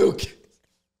shaming Luke.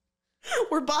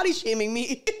 We're body shaming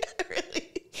me. Really.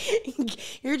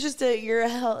 You're just you're a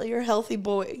healthy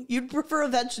boy. You'd prefer a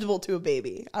vegetable to a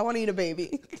baby. I want to eat a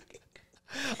baby.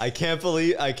 I can't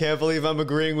believe I'm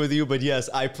agreeing with you, but yes,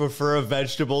 I prefer a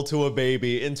vegetable to a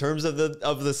baby in terms of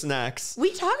the snacks.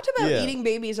 We talked about eating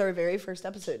babies our very first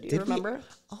episode. Do you remember?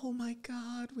 Oh my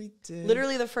God, we did.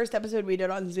 Literally the first episode we did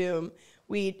on Zoom.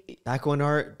 Back when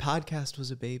our podcast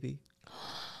was a baby.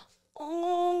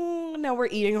 Oh, now we're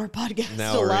eating our podcast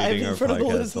now alive we're eating in our front of the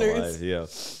podcast listeners. alive.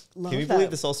 Yeah. Can you believe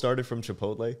this all started from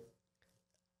Chipotle?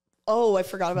 Oh, I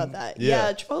forgot about that.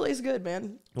 Yeah, Chipotle's good,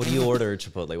 man. What do you order at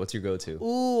Chipotle? What's your go-to?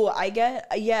 Ooh, I get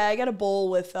a bowl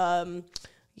with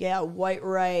white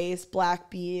rice, black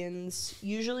beans,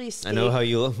 usually steak. I know how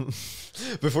you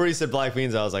before you said black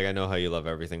beans, I was like, I know how you love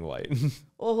everything white.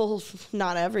 Oh,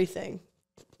 not everything.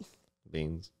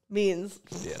 Beans.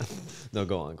 Yeah. No,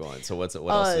 go on. So what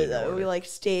else do you order? We like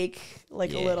steak,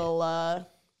 like a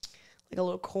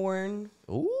little corn.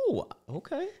 Ooh,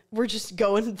 okay. We're just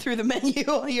going through the menu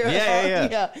here.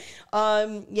 Yeah,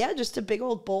 just a big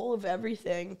old bowl of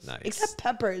everything. Nice. Except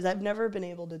peppers. I've never been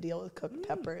able to deal with cooked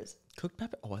peppers. Cooked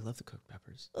pepper? Oh, I love the cooked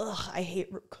peppers. Ugh, I hate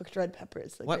cooked red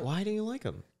peppers. Like Why do you like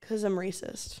them? Because I'm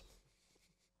racist.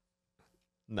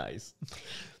 Nice.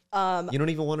 You don't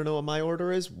even want to know what my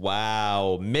order is?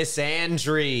 Wow, Miss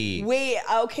Andre. Wait,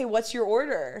 okay, what's your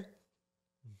order?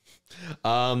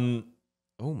 Oh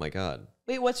my God.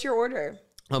 Wait, what's your order?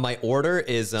 My order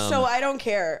is So I don't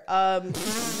care.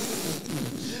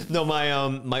 No,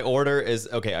 my order is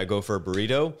okay. I go for a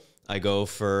burrito. I go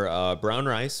for brown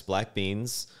rice, black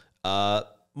beans.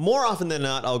 More often than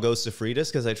not, I'll go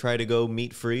sofritas because I try to go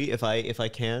meat free if I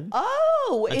can.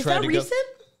 Oh, is that recent?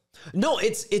 No,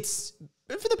 it's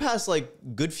for the past like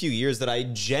good few years that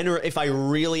if I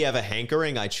really have a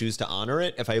hankering, I choose to honor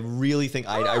it. If I really think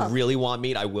I really want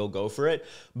meat, I will go for it.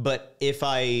 But if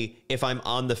I'm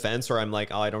on the fence or I'm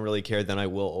like, oh, I don't really care, then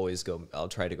I'll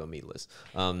try to go meatless.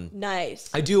 Nice.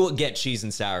 I do get cheese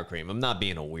and sour cream. I'm not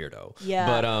being a weirdo. Yeah.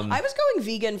 But I was going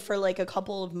vegan for like a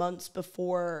couple of months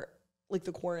before like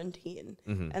the quarantine,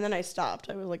 and then I stopped.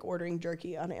 I was like ordering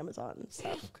jerky on Amazon and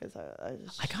stuff because I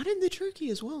got into jerky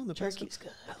as well. Jerky's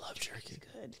good. I love jerky.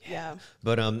 Good. Yeah.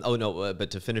 But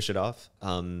but to finish it off,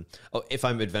 if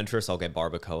I'm adventurous, I'll get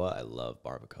barbacoa. I love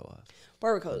barbacoa.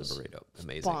 Barbacoa's burrito,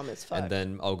 amazing. bomb as fuck. And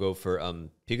then I'll go for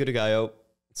pico de gallo,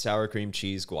 sour cream,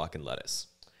 cheese, guac, and lettuce.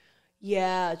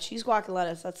 Yeah, cheese, guac, and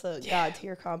lettuce. That's a god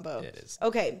tier combo. It is.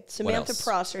 Okay, Samantha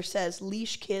Prosser says,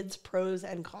 leash kids, pros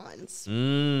and cons.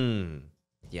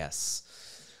 Yes.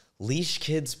 Leash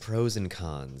kids, pros and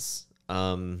cons.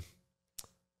 I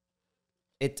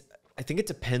think it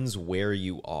depends where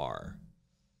you are,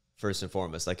 first and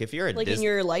foremost. Like if you're at in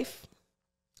your life?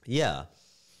 Yeah.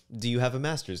 Do you have a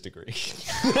master's degree?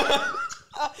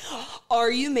 Are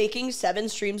you making 7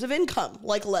 streams of income?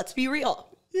 Like, let's be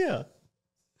real. Yeah.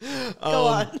 Go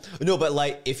on. No, but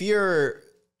like if you're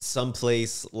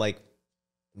someplace like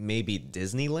maybe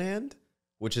Disneyland,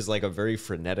 which is like a very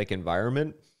frenetic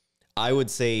environment, I would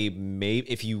say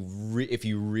maybe if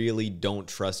you really don't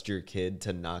trust your kid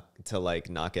to not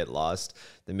get lost,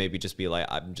 then maybe just be like,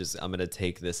 I'm gonna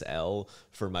take this L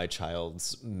for my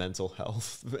child's mental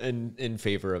health and in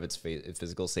favor of its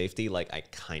physical safety. Like I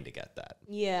kind of get that.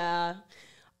 Yeah,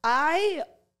 I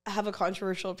have a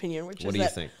controversial opinion, which is what do you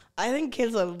think? I think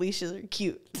kids on leashes are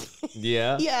cute.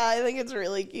 Yeah? Yeah, I think it's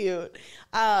really cute.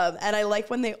 And I like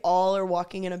when they all are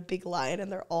walking in a big line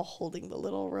and they're all holding the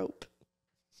little rope.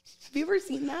 Have you ever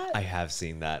seen that? I have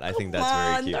seen that. I think that's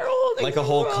very cute. They're holding like a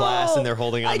whole rope. class and they're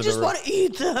holding onto the rope. I just want to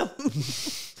eat them.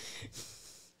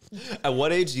 At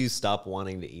what age do you stop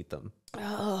wanting to eat them?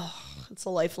 Oh, it's a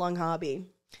lifelong hobby.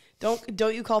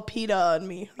 Don't you call PETA on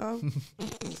me, huh?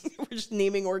 We're just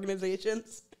naming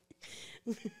organizations.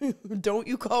 Don't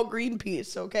you call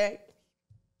Greenpeace, okay?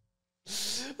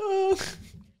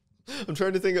 I'm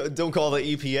trying to think. Don't call the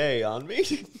EPA on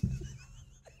me.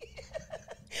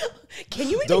 Can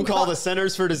you even don't call the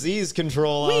Centers for Disease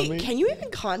Control on me? Can you even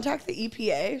contact the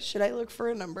EPA? Should I look for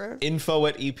a number?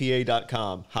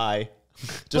 info@epa.com. Hi.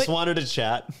 Just wanted to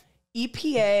chat.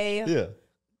 EPA Yeah.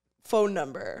 phone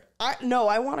number. I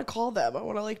want to call them. I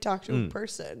want to talk to a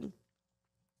person.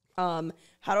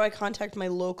 How do I contact my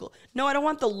local? No, I don't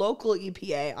want the local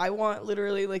EPA. I want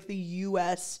literally the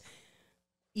US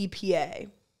EPA.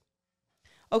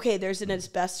 Okay, there's an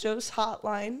asbestos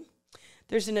hotline.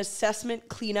 There's an assessment,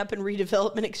 cleanup, and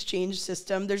redevelopment exchange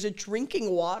system. There's a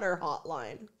drinking water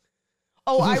hotline.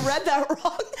 Oh, I read that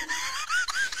wrong.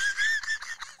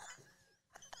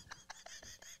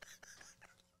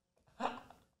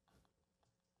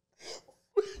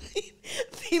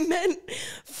 They meant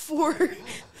for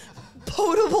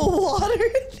potable water.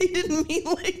 They didn't mean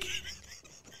like...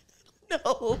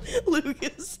 No,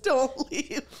 Lucas, don't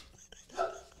leave. No,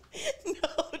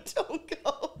 don't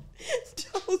go.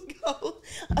 Don't go.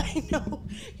 I know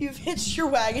you've hitched your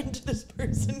wagon to this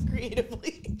person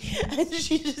creatively, and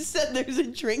she just said there's a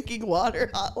drinking water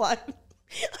hotline.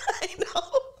 I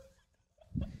know.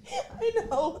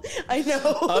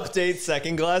 Update,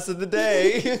 second glass of the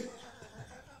day.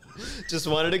 Just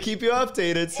wanted to keep you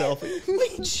updated, Selfie.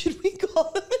 Wait, should we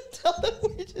call them and tell them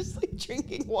we're just like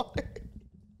drinking water?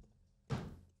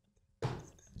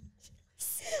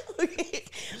 Okay.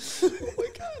 Oh my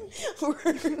God.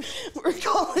 We're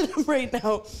calling them right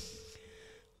now.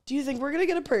 Do you think we're gonna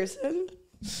get a person?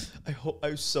 I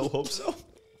so hope so. Oh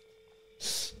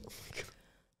my God.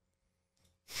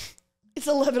 It's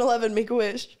 11:11. Make a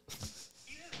wish.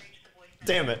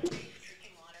 Damn it.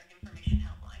 Drinking water information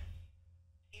helpline.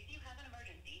 If you have an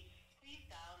emergency, please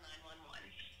dial 911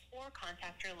 or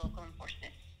contact your local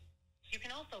enforcement. You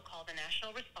can also call the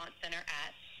National Response Center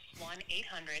at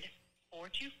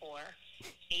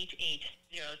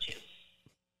 1-800-424-8802.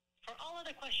 For all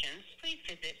other questions, please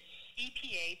visit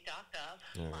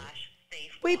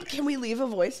epa.gov/safe. Wait, can we leave a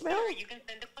voicemail? Or you can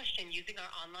send a question using our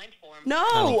online form. No.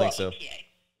 I don't think so.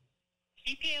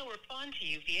 EPA will respond to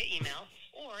you via email,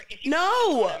 or if you No.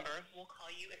 call the number, we'll call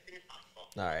you as soon as possible.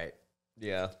 All right.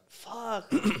 Yeah.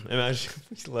 Fuck. Imagine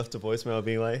we left a voicemail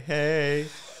being like, hey,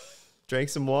 drank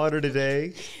some water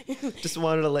today. Just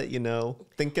wanted to let you know.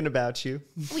 Thinking about you.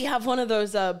 We have one of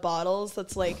those bottles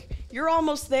that's like, you're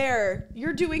almost there.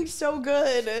 You're doing so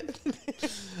good.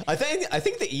 I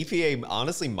think the EPA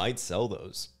honestly might sell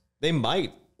those. They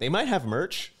might have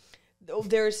merch.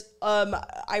 There's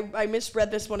I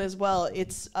misread this one as well.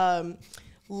 It's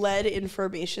Lead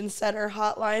Information Center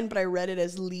hotline, but I read it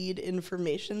as Lead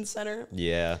Information Center.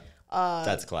 Yeah.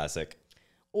 That's classic.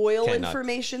 Oil Can't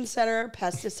Information Center,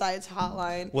 pesticides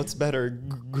hotline. What's better,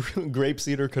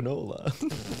 grapeseed or canola?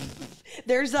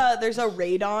 There's a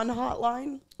radon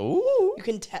hotline. Ooh.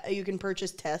 You can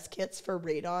purchase test kits for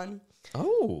radon.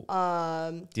 Oh.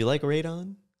 Do you like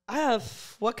radon? I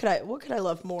have what could I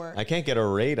love more? I can't get a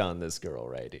raid on this girl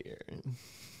right here.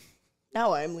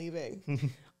 Now I'm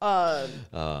leaving.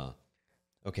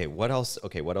 Okay, what else?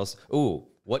 Ooh,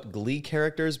 what Glee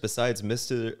characters besides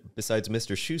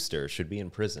Mr. Schuster should be in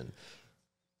prison?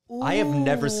 Ooh. I have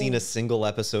never seen a single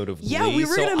episode of Glee, yeah, we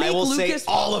were gonna make I will Lucas,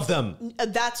 say all of them.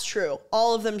 That's true.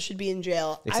 All of them should be in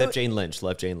jail. Except Jane Lynch.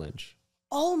 Love Jane Lynch.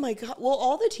 Oh my God. Well,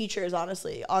 all the teachers,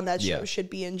 honestly, on that show should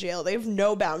be in jail. They have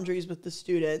no boundaries with the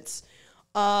students.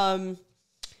 I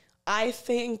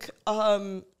think,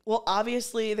 well,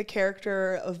 obviously the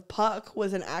character of Puck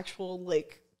was an actual,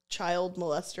 like, child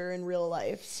molester in real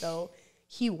life. So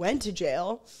he went to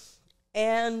jail.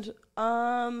 And,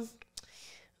 well,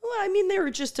 I mean, they were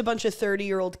just a bunch of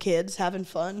 30-year-old kids having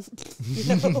fun,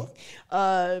 you know?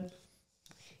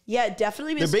 Yeah,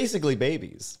 definitely. They're basically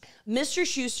babies. Mr.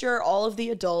 Schuster, all of the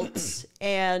adults,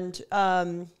 and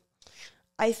I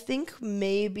think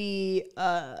maybe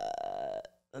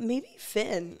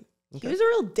Finn. Okay. He was a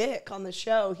real dick on the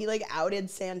show. He like outed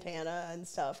Santana and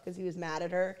stuff because he was mad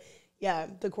at her. Yeah,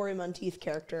 the Corey Monteith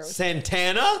character.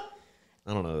 Santana?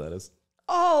 I don't know who that is.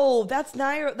 Oh, that's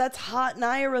Naya. That's hot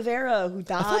Naya Rivera who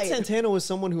died. I thought Santana was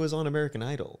someone who was on American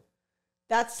Idol.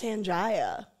 That's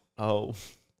Sanjaya. Oh.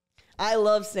 I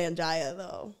love Sanjaya,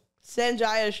 though.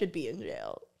 Sanjaya should be in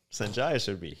jail. Sanjaya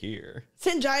should be here.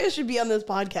 Sanjaya should be on this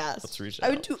podcast. Let's reach out. I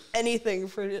would do anything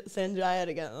for Sanjaya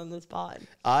to get on this pod.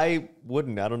 I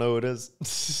wouldn't. I don't know who it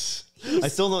is. I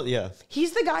still don't, yeah.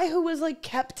 He's the guy who was, like,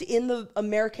 kept in the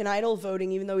American Idol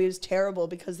voting, even though he was terrible,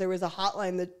 because there was a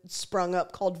hotline that sprung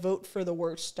up called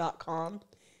votefortheworst.com.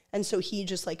 And so he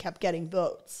just, like, kept getting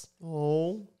votes.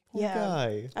 Oh, poor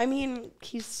guy. I mean,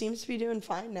 he seems to be doing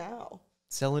fine now.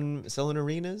 Selling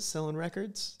arenas, selling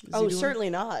records? Oh, certainly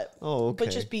not. Oh, okay.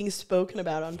 But just being spoken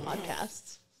about on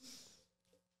podcasts.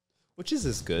 Which is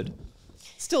as good.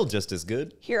 Still just as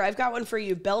good. Here, I've got one for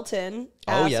you. Belton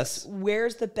asks, yes.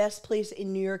 Where's the best place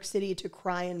in New York City to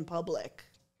cry in public?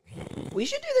 We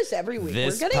should do this every week.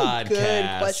 This We're getting podcast,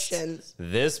 good questions.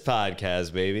 This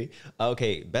podcast, baby.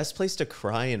 Okay, best place to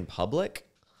cry in public?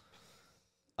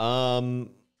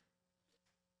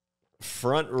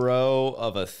 Front row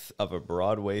of a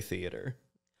Broadway theater.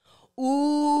 Ooh,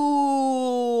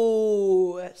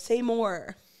 say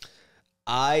more.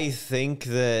 I think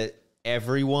that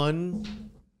everyone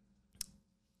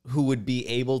who would be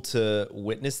able to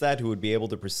witness that, who would be able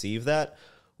to perceive that,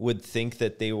 would think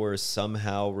that they were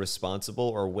somehow responsible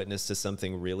or witness to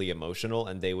something really emotional,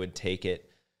 and they would take it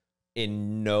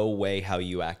in no way how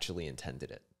you actually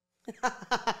intended it.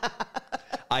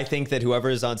 I think that whoever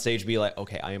is on stage be like,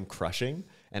 okay, I am crushing,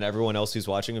 and everyone else who's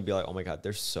watching would be like, oh my God,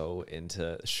 they're so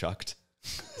into Shucked.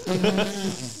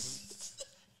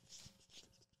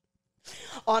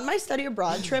 On my study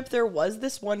abroad trip, there was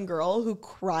this one girl who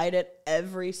cried at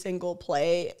every single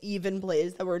play, even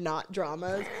plays that were not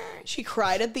dramas. She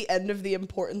cried at the end of The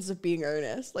Importance of Being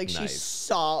Earnest. Like, she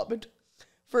sobbed.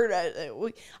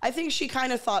 I think she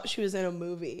kind of thought she was in a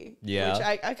movie. Yeah. Which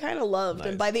I kind of loved. Nice.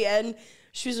 And by the end,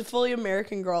 she was a fully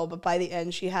American girl, but by the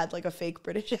end, she had like a fake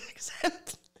British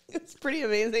accent. It's pretty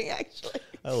amazing, actually.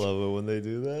 I love it when they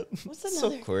do that. What's It's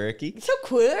another? so quirky. So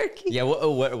quirky. Yeah,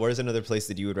 where's another place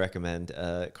that you would recommend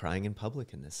crying in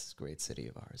public in this great city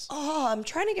of ours? Oh, I'm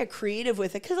trying to get creative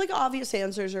with it because, like, obvious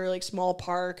answers are like small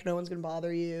park, no one's gonna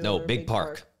bother you. No, or big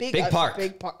park. Big park. park.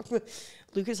 Big park.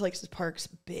 Lucas likes his parks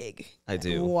big. I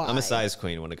do. Why? I'm a size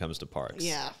queen when it comes to parks.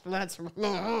 Yeah, that's.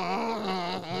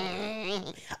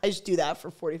 I just do that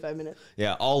for 45 minutes.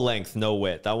 Yeah, all length, no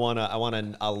width. I want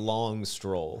a long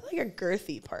stroll. I like a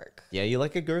girthy park. Yeah, you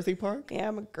like a girthy park? Yeah,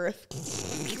 I'm a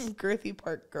girthy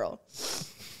park girl.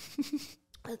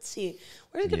 Let's see.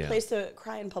 Where's a good place to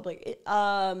cry in public?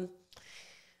 I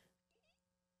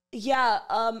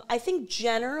think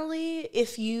generally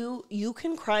if you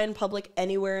can cry in public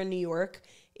anywhere in New York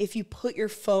if you put your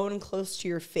phone close to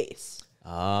your face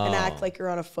and act like you're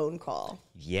on a phone call.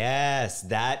 Yes,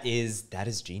 that is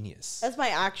genius. That's my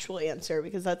actual answer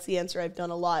because that's the answer I've done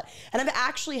a lot. And I've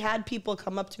actually had people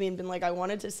come up to me and been like, I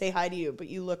wanted to say hi to you, but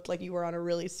you looked like you were on a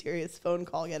really serious phone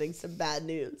call getting some bad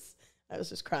news. I was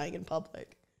just crying in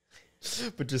public.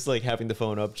 But just like having the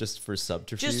phone up just for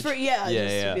subterfuge. Just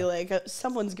to be like,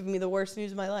 someone's giving me the worst news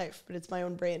of my life, but it's my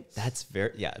own brain. It's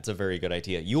a very good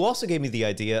idea. You also gave me the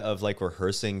idea of like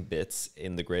rehearsing bits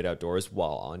in the great outdoors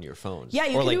while on your phone. Yeah,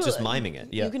 you or can like do just miming it.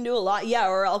 Yeah, you can do a lot. Yeah,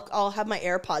 or I'll have my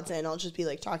AirPods in. I'll just be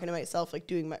like talking to myself, like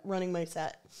running my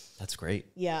set. That's great.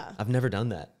 Yeah, I've never done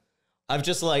that. I've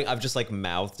just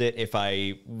mouthed it if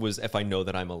I know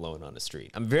that I'm alone on a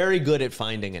street. I'm very good at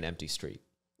finding an empty street.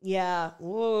 Yeah.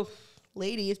 Whoa.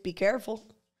 Ladies, be careful.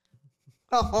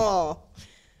 Oh.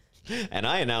 And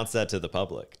I announced that to the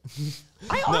public.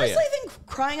 I honestly think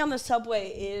crying on the subway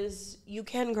is, you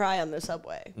can cry on the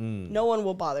subway. No one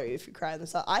will bother you if you cry on the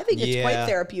subway. I think it's quite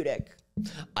therapeutic.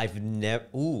 I've never,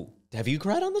 have you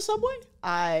cried on the subway?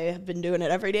 I have been doing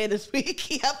it every day this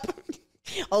week. Yep.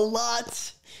 A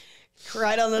lot.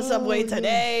 Cried on the subway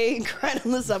today. Cried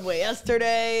on the subway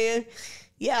yesterday.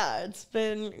 Yeah, it's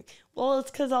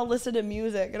because I'll listen to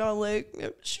music and I'm like,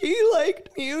 she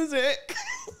liked music.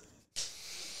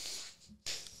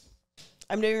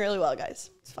 I'm doing really well,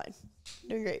 guys. It's fine. I'm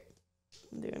doing great.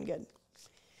 I'm doing good.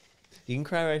 You can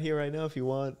cry right here, right now if you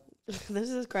want.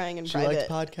 This is crying in She private.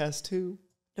 liked podcasts too.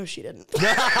 No, she didn't.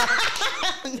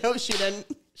 No, she didn't.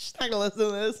 She's not going to listen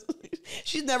to this.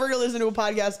 She's never going to listen to a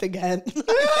podcast again.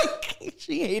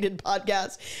 She hated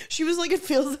podcasts. She was like,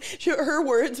 her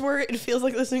words were, it feels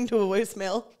like listening to a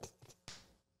voicemail.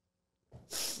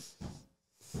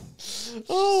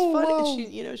 Oh,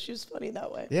 funny. wow. She was funny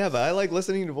that way. Yeah, but I like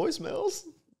listening to voicemails.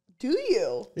 Do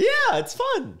you? Yeah, it's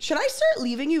fun. Should I start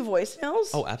leaving you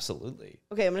voicemails? Oh, absolutely.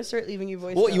 Okay, I'm going to start leaving you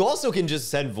voicemails. Well, you also can just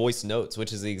send voice notes,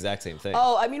 which is the exact same thing.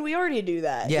 Oh, I mean, we already do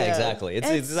that. Yeah, exactly. It's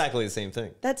exactly the same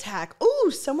thing. That's hack. Ooh,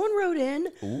 someone wrote in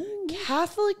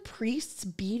Catholic priests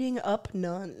beating up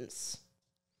nuns.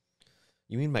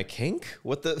 You mean my kink?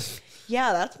 What the?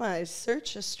 Yeah, that's my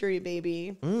search history,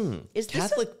 baby. Is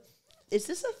Catholic? Is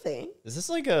this a thing? Is this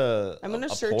like a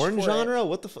search porn for genre?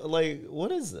 What the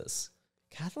what is this?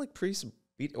 Catholic priests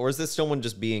beat, or is this someone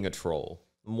just being a troll?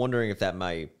 I'm wondering if that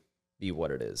might be what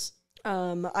it is.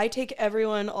 I take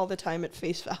everyone all the time at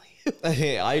face value.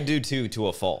 Hey, I do too, to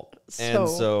a fault. And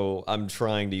so I'm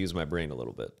trying to use my brain a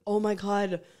little bit. Oh my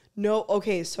God. No.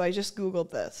 Okay. So I just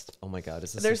Googled this. Oh my God.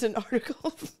 Is this There's an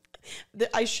article that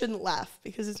I shouldn't laugh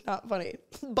because it's not funny,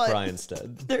 but cry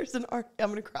instead. There's an I'm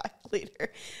going to cry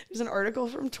later. There's an article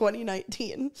from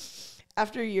 2019.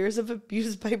 After years of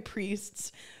abuse by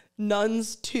priests,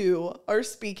 nuns too are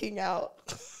speaking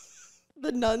out.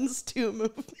 The nuns too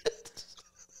movement.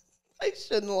 I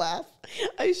shouldn't laugh.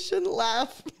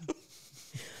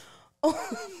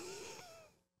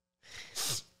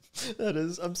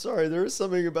 I'm sorry, there is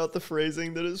something about the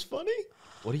phrasing that is funny.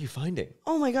 What are you finding?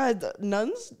 Oh my God, the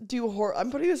nuns do I'm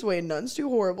putting this away. Nuns do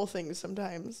horrible things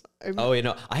sometimes.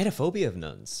 I had a phobia of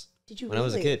nuns. Did you when I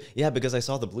was a really? kid? Yeah, because I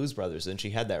saw the Blues Brothers and she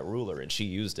had that ruler and she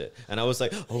used it. And I was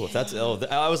like, oh, if that's,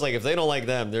 I was like, if they don't like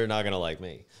them, they're not going to like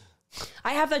me.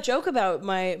 I have that joke about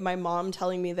my mom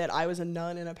telling me that I was a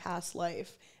nun in a past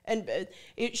life. And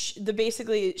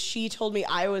basically, she told me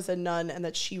I was a nun and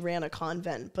that she ran a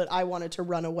convent, but I wanted to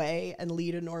run away and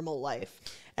lead a normal life.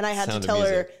 And I had Sound to of tell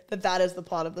her Music. that that is the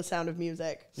plot of The Sound of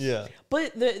Music. Yeah.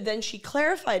 But then she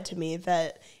clarified to me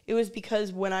that it was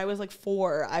because when I was like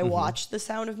 4, I watched The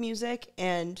Sound of Music,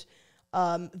 and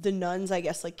the nuns, I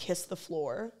guess, like kissed the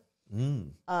floor.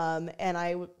 And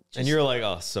I just, And you're like,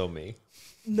 oh, so me.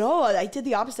 no, I did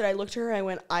the opposite. I looked at her and I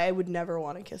went, I would never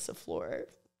want to kiss the floor.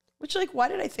 Which, like, why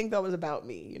did I think that was about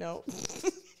me, you know?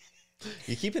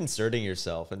 You keep inserting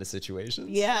yourself into situations.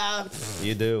 Yeah.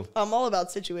 You do. I'm all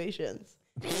about situations.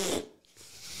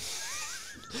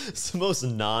 It's the most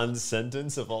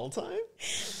non-sentence of all time.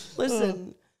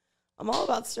 Listen, I'm all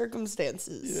about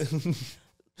circumstances.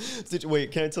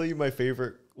 Wait, can I tell you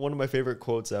one of my favorite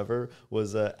quotes ever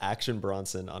was Action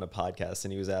Bronson on a podcast,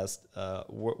 and he was asked,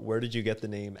 where did you get the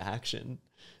name Action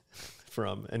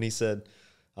from? And he said,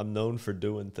 I'm known for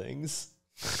doing things.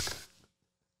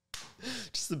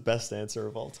 Just the best answer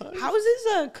of all time. How is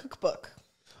his cookbook?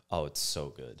 Oh, it's so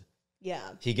good.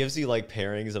 Yeah. He gives you like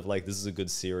pairings of like, this is a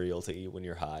good cereal to eat when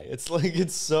you're high. It's like,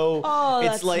 it's so, Oh, it's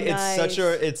that's like, nice.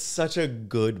 it's such a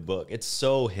good book. It's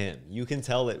so him. You can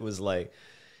tell it was like,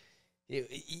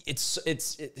 it's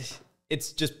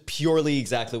just purely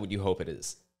exactly what you hope it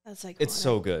is. That's like It's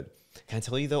so good. Can I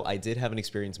tell you though, I did have an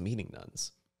experience meeting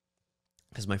nuns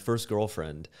because my first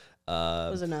girlfriend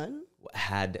was a nun?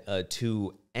 had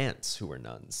 2 aunts who were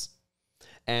nuns.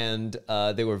 And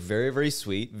they were very, very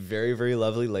sweet, very, very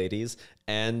lovely ladies.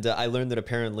 And I learned that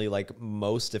apparently, like,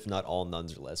 most, if not all,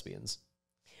 nuns are lesbians.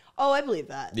 Oh, I believe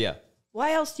that. Yeah.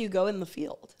 Why else do you go in the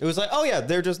field? It was like, oh, yeah,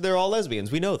 they're all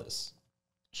lesbians. We know this.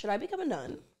 Should I become a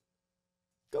nun?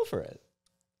 Go for it.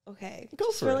 Okay. Go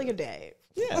just for for it. like a day.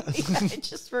 Yeah. Yeah,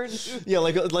 just for Yeah,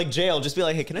 like jail. Just be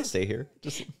like, hey, can I stay here?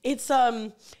 Just it's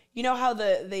you know how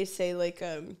they say like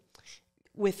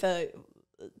with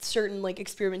certain like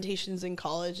experimentations in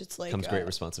college, it's like comes great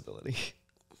responsibility.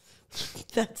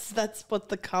 that's what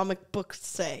the comic books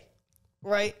say,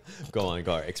 right? Go on.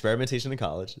 Experimentation in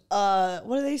college.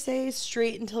 What do they say?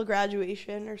 Straight until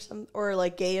graduation or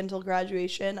like gay until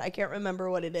graduation. I can't remember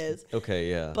what it is. Okay,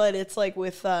 yeah. But it's like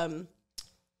with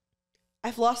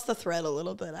I've lost the thread a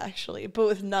little bit actually. But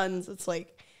with nuns, it's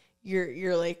like you're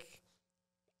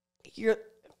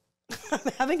I'm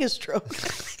having a stroke.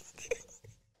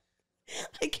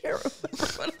 I can't remember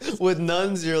what it was. With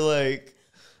nuns, you're like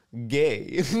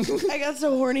gay. I got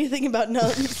so horny thinking about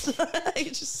nuns.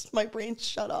 My brain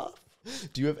shut off.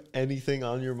 Do you have anything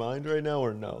on your mind right now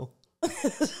or no?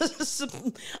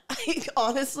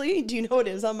 Honestly, do you know what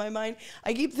is on my mind?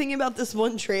 I keep thinking about this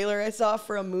one trailer I saw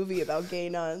for a movie about gay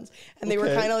nuns, and they were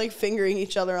Okay. kind of like fingering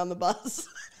each other on the bus.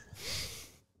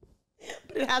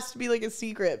 But it has to be like a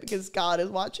secret because God is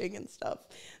watching and stuff.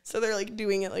 So they're like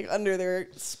doing it like under their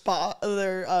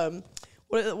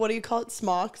what do you call it?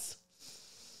 Smocks.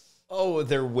 Oh,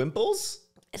 they're wimples?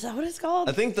 Is that what it's called?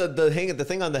 I think the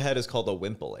thing on the head is called a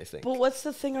wimple, I think. But what's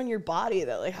the thing on your body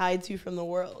that like hides you from the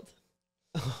world?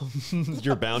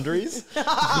 Your boundaries?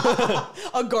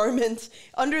 A garment.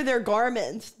 Under their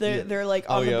garment. They're like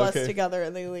on the bus together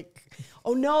and they like,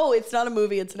 oh no, it's not a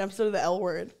movie, it's an episode of the L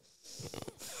Word.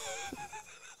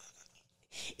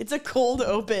 It's a cold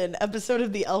open episode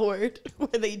of the L Word where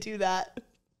they do that.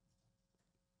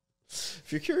 If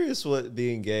you're curious what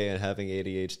being gay and having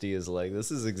ADHD is like,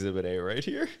 this is Exhibit A right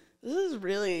here. I'm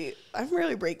really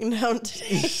breaking down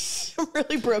today. I'm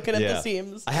really broken at the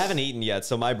seams. I haven't eaten yet,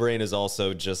 so my brain is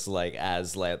also just like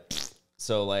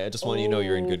so like I just want you to know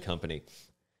you're in good company.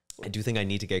 I do think I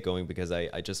need to get going because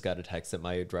I just got a text that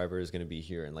my driver is going to be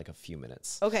here in like a few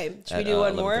minutes. Okay, should we do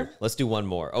one more? Let's do one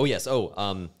more. Oh yes.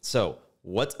 So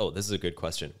this is a good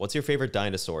question. What's your favorite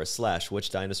dinosaur / which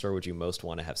dinosaur would you most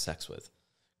want to have sex with?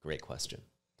 Great question.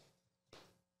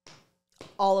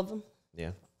 All of them.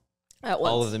 Yeah. At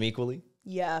once. All of them equally?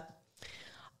 Yeah.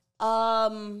 I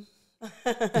have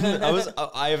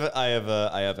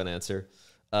an answer.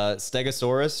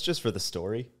 Stegosaurus, just for the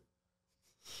story.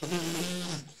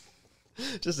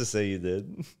 Just to say you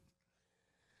did.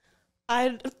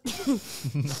 I'd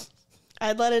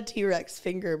let a T-Rex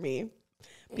finger me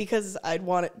because I'd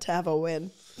want it to have a win.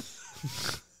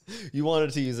 You wanted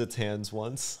to use its hands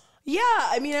once. Yeah,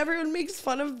 I mean, everyone makes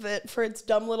fun of it for its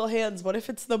dumb little hands. What if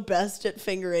it's the best at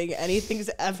fingering anything's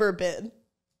ever been?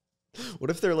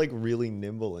 What if they're like really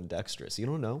nimble and dexterous? You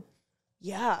don't know.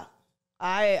 Yeah,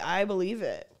 I believe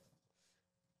it.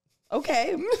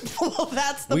 Okay. Well,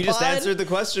 that's the We just pod. answered the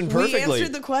question perfectly. We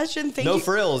answered the question. No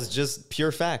frills, just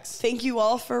pure facts. Thank you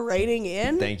all for writing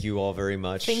in. Thank you all very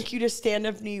much. Thank you to Stand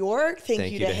Up New York.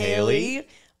 Thank you to Haley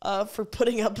for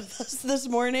putting up with us this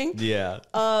morning. Yeah.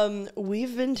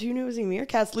 We've been two Nosy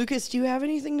Meerkats. Lucas, do you have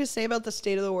anything to say about the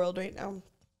state of the world right now?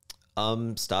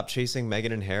 Stop chasing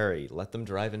Meghan and Harry. Let them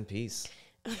drive in peace.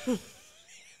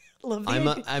 I'm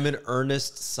an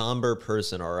earnest, somber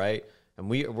person, all right? And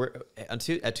we're at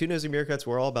Two Nosy Meerkats,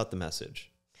 we're all about the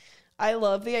message. I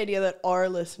love the idea that our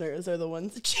listeners are the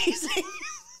ones chasing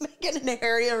Meghan and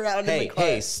Harry around in the car.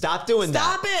 Hey, stop doing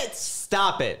that. Stop it.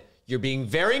 Stop it. You're being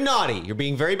very naughty. You're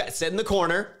being very bad. Sit in the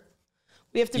corner.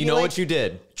 We have to You be know like what you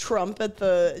did. Trump at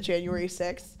the January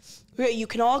 6th. Okay, you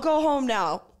can all go home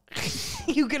now.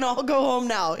 You can all go home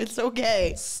now. It's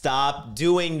okay. Stop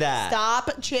doing that.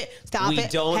 Stop We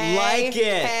it. don't Hey, like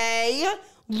it. Hey,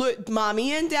 look,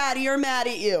 mommy and daddy are mad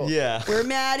at you. Yeah. We're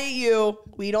mad at you.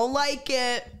 We don't like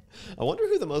it. I wonder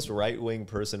who the most right-wing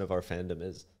person of our fandom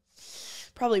is.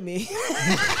 Probably me.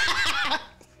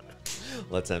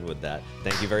 Let's end with that.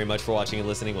 Thank you very much for watching and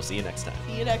listening. We'll see you next time.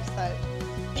 See you next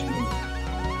time.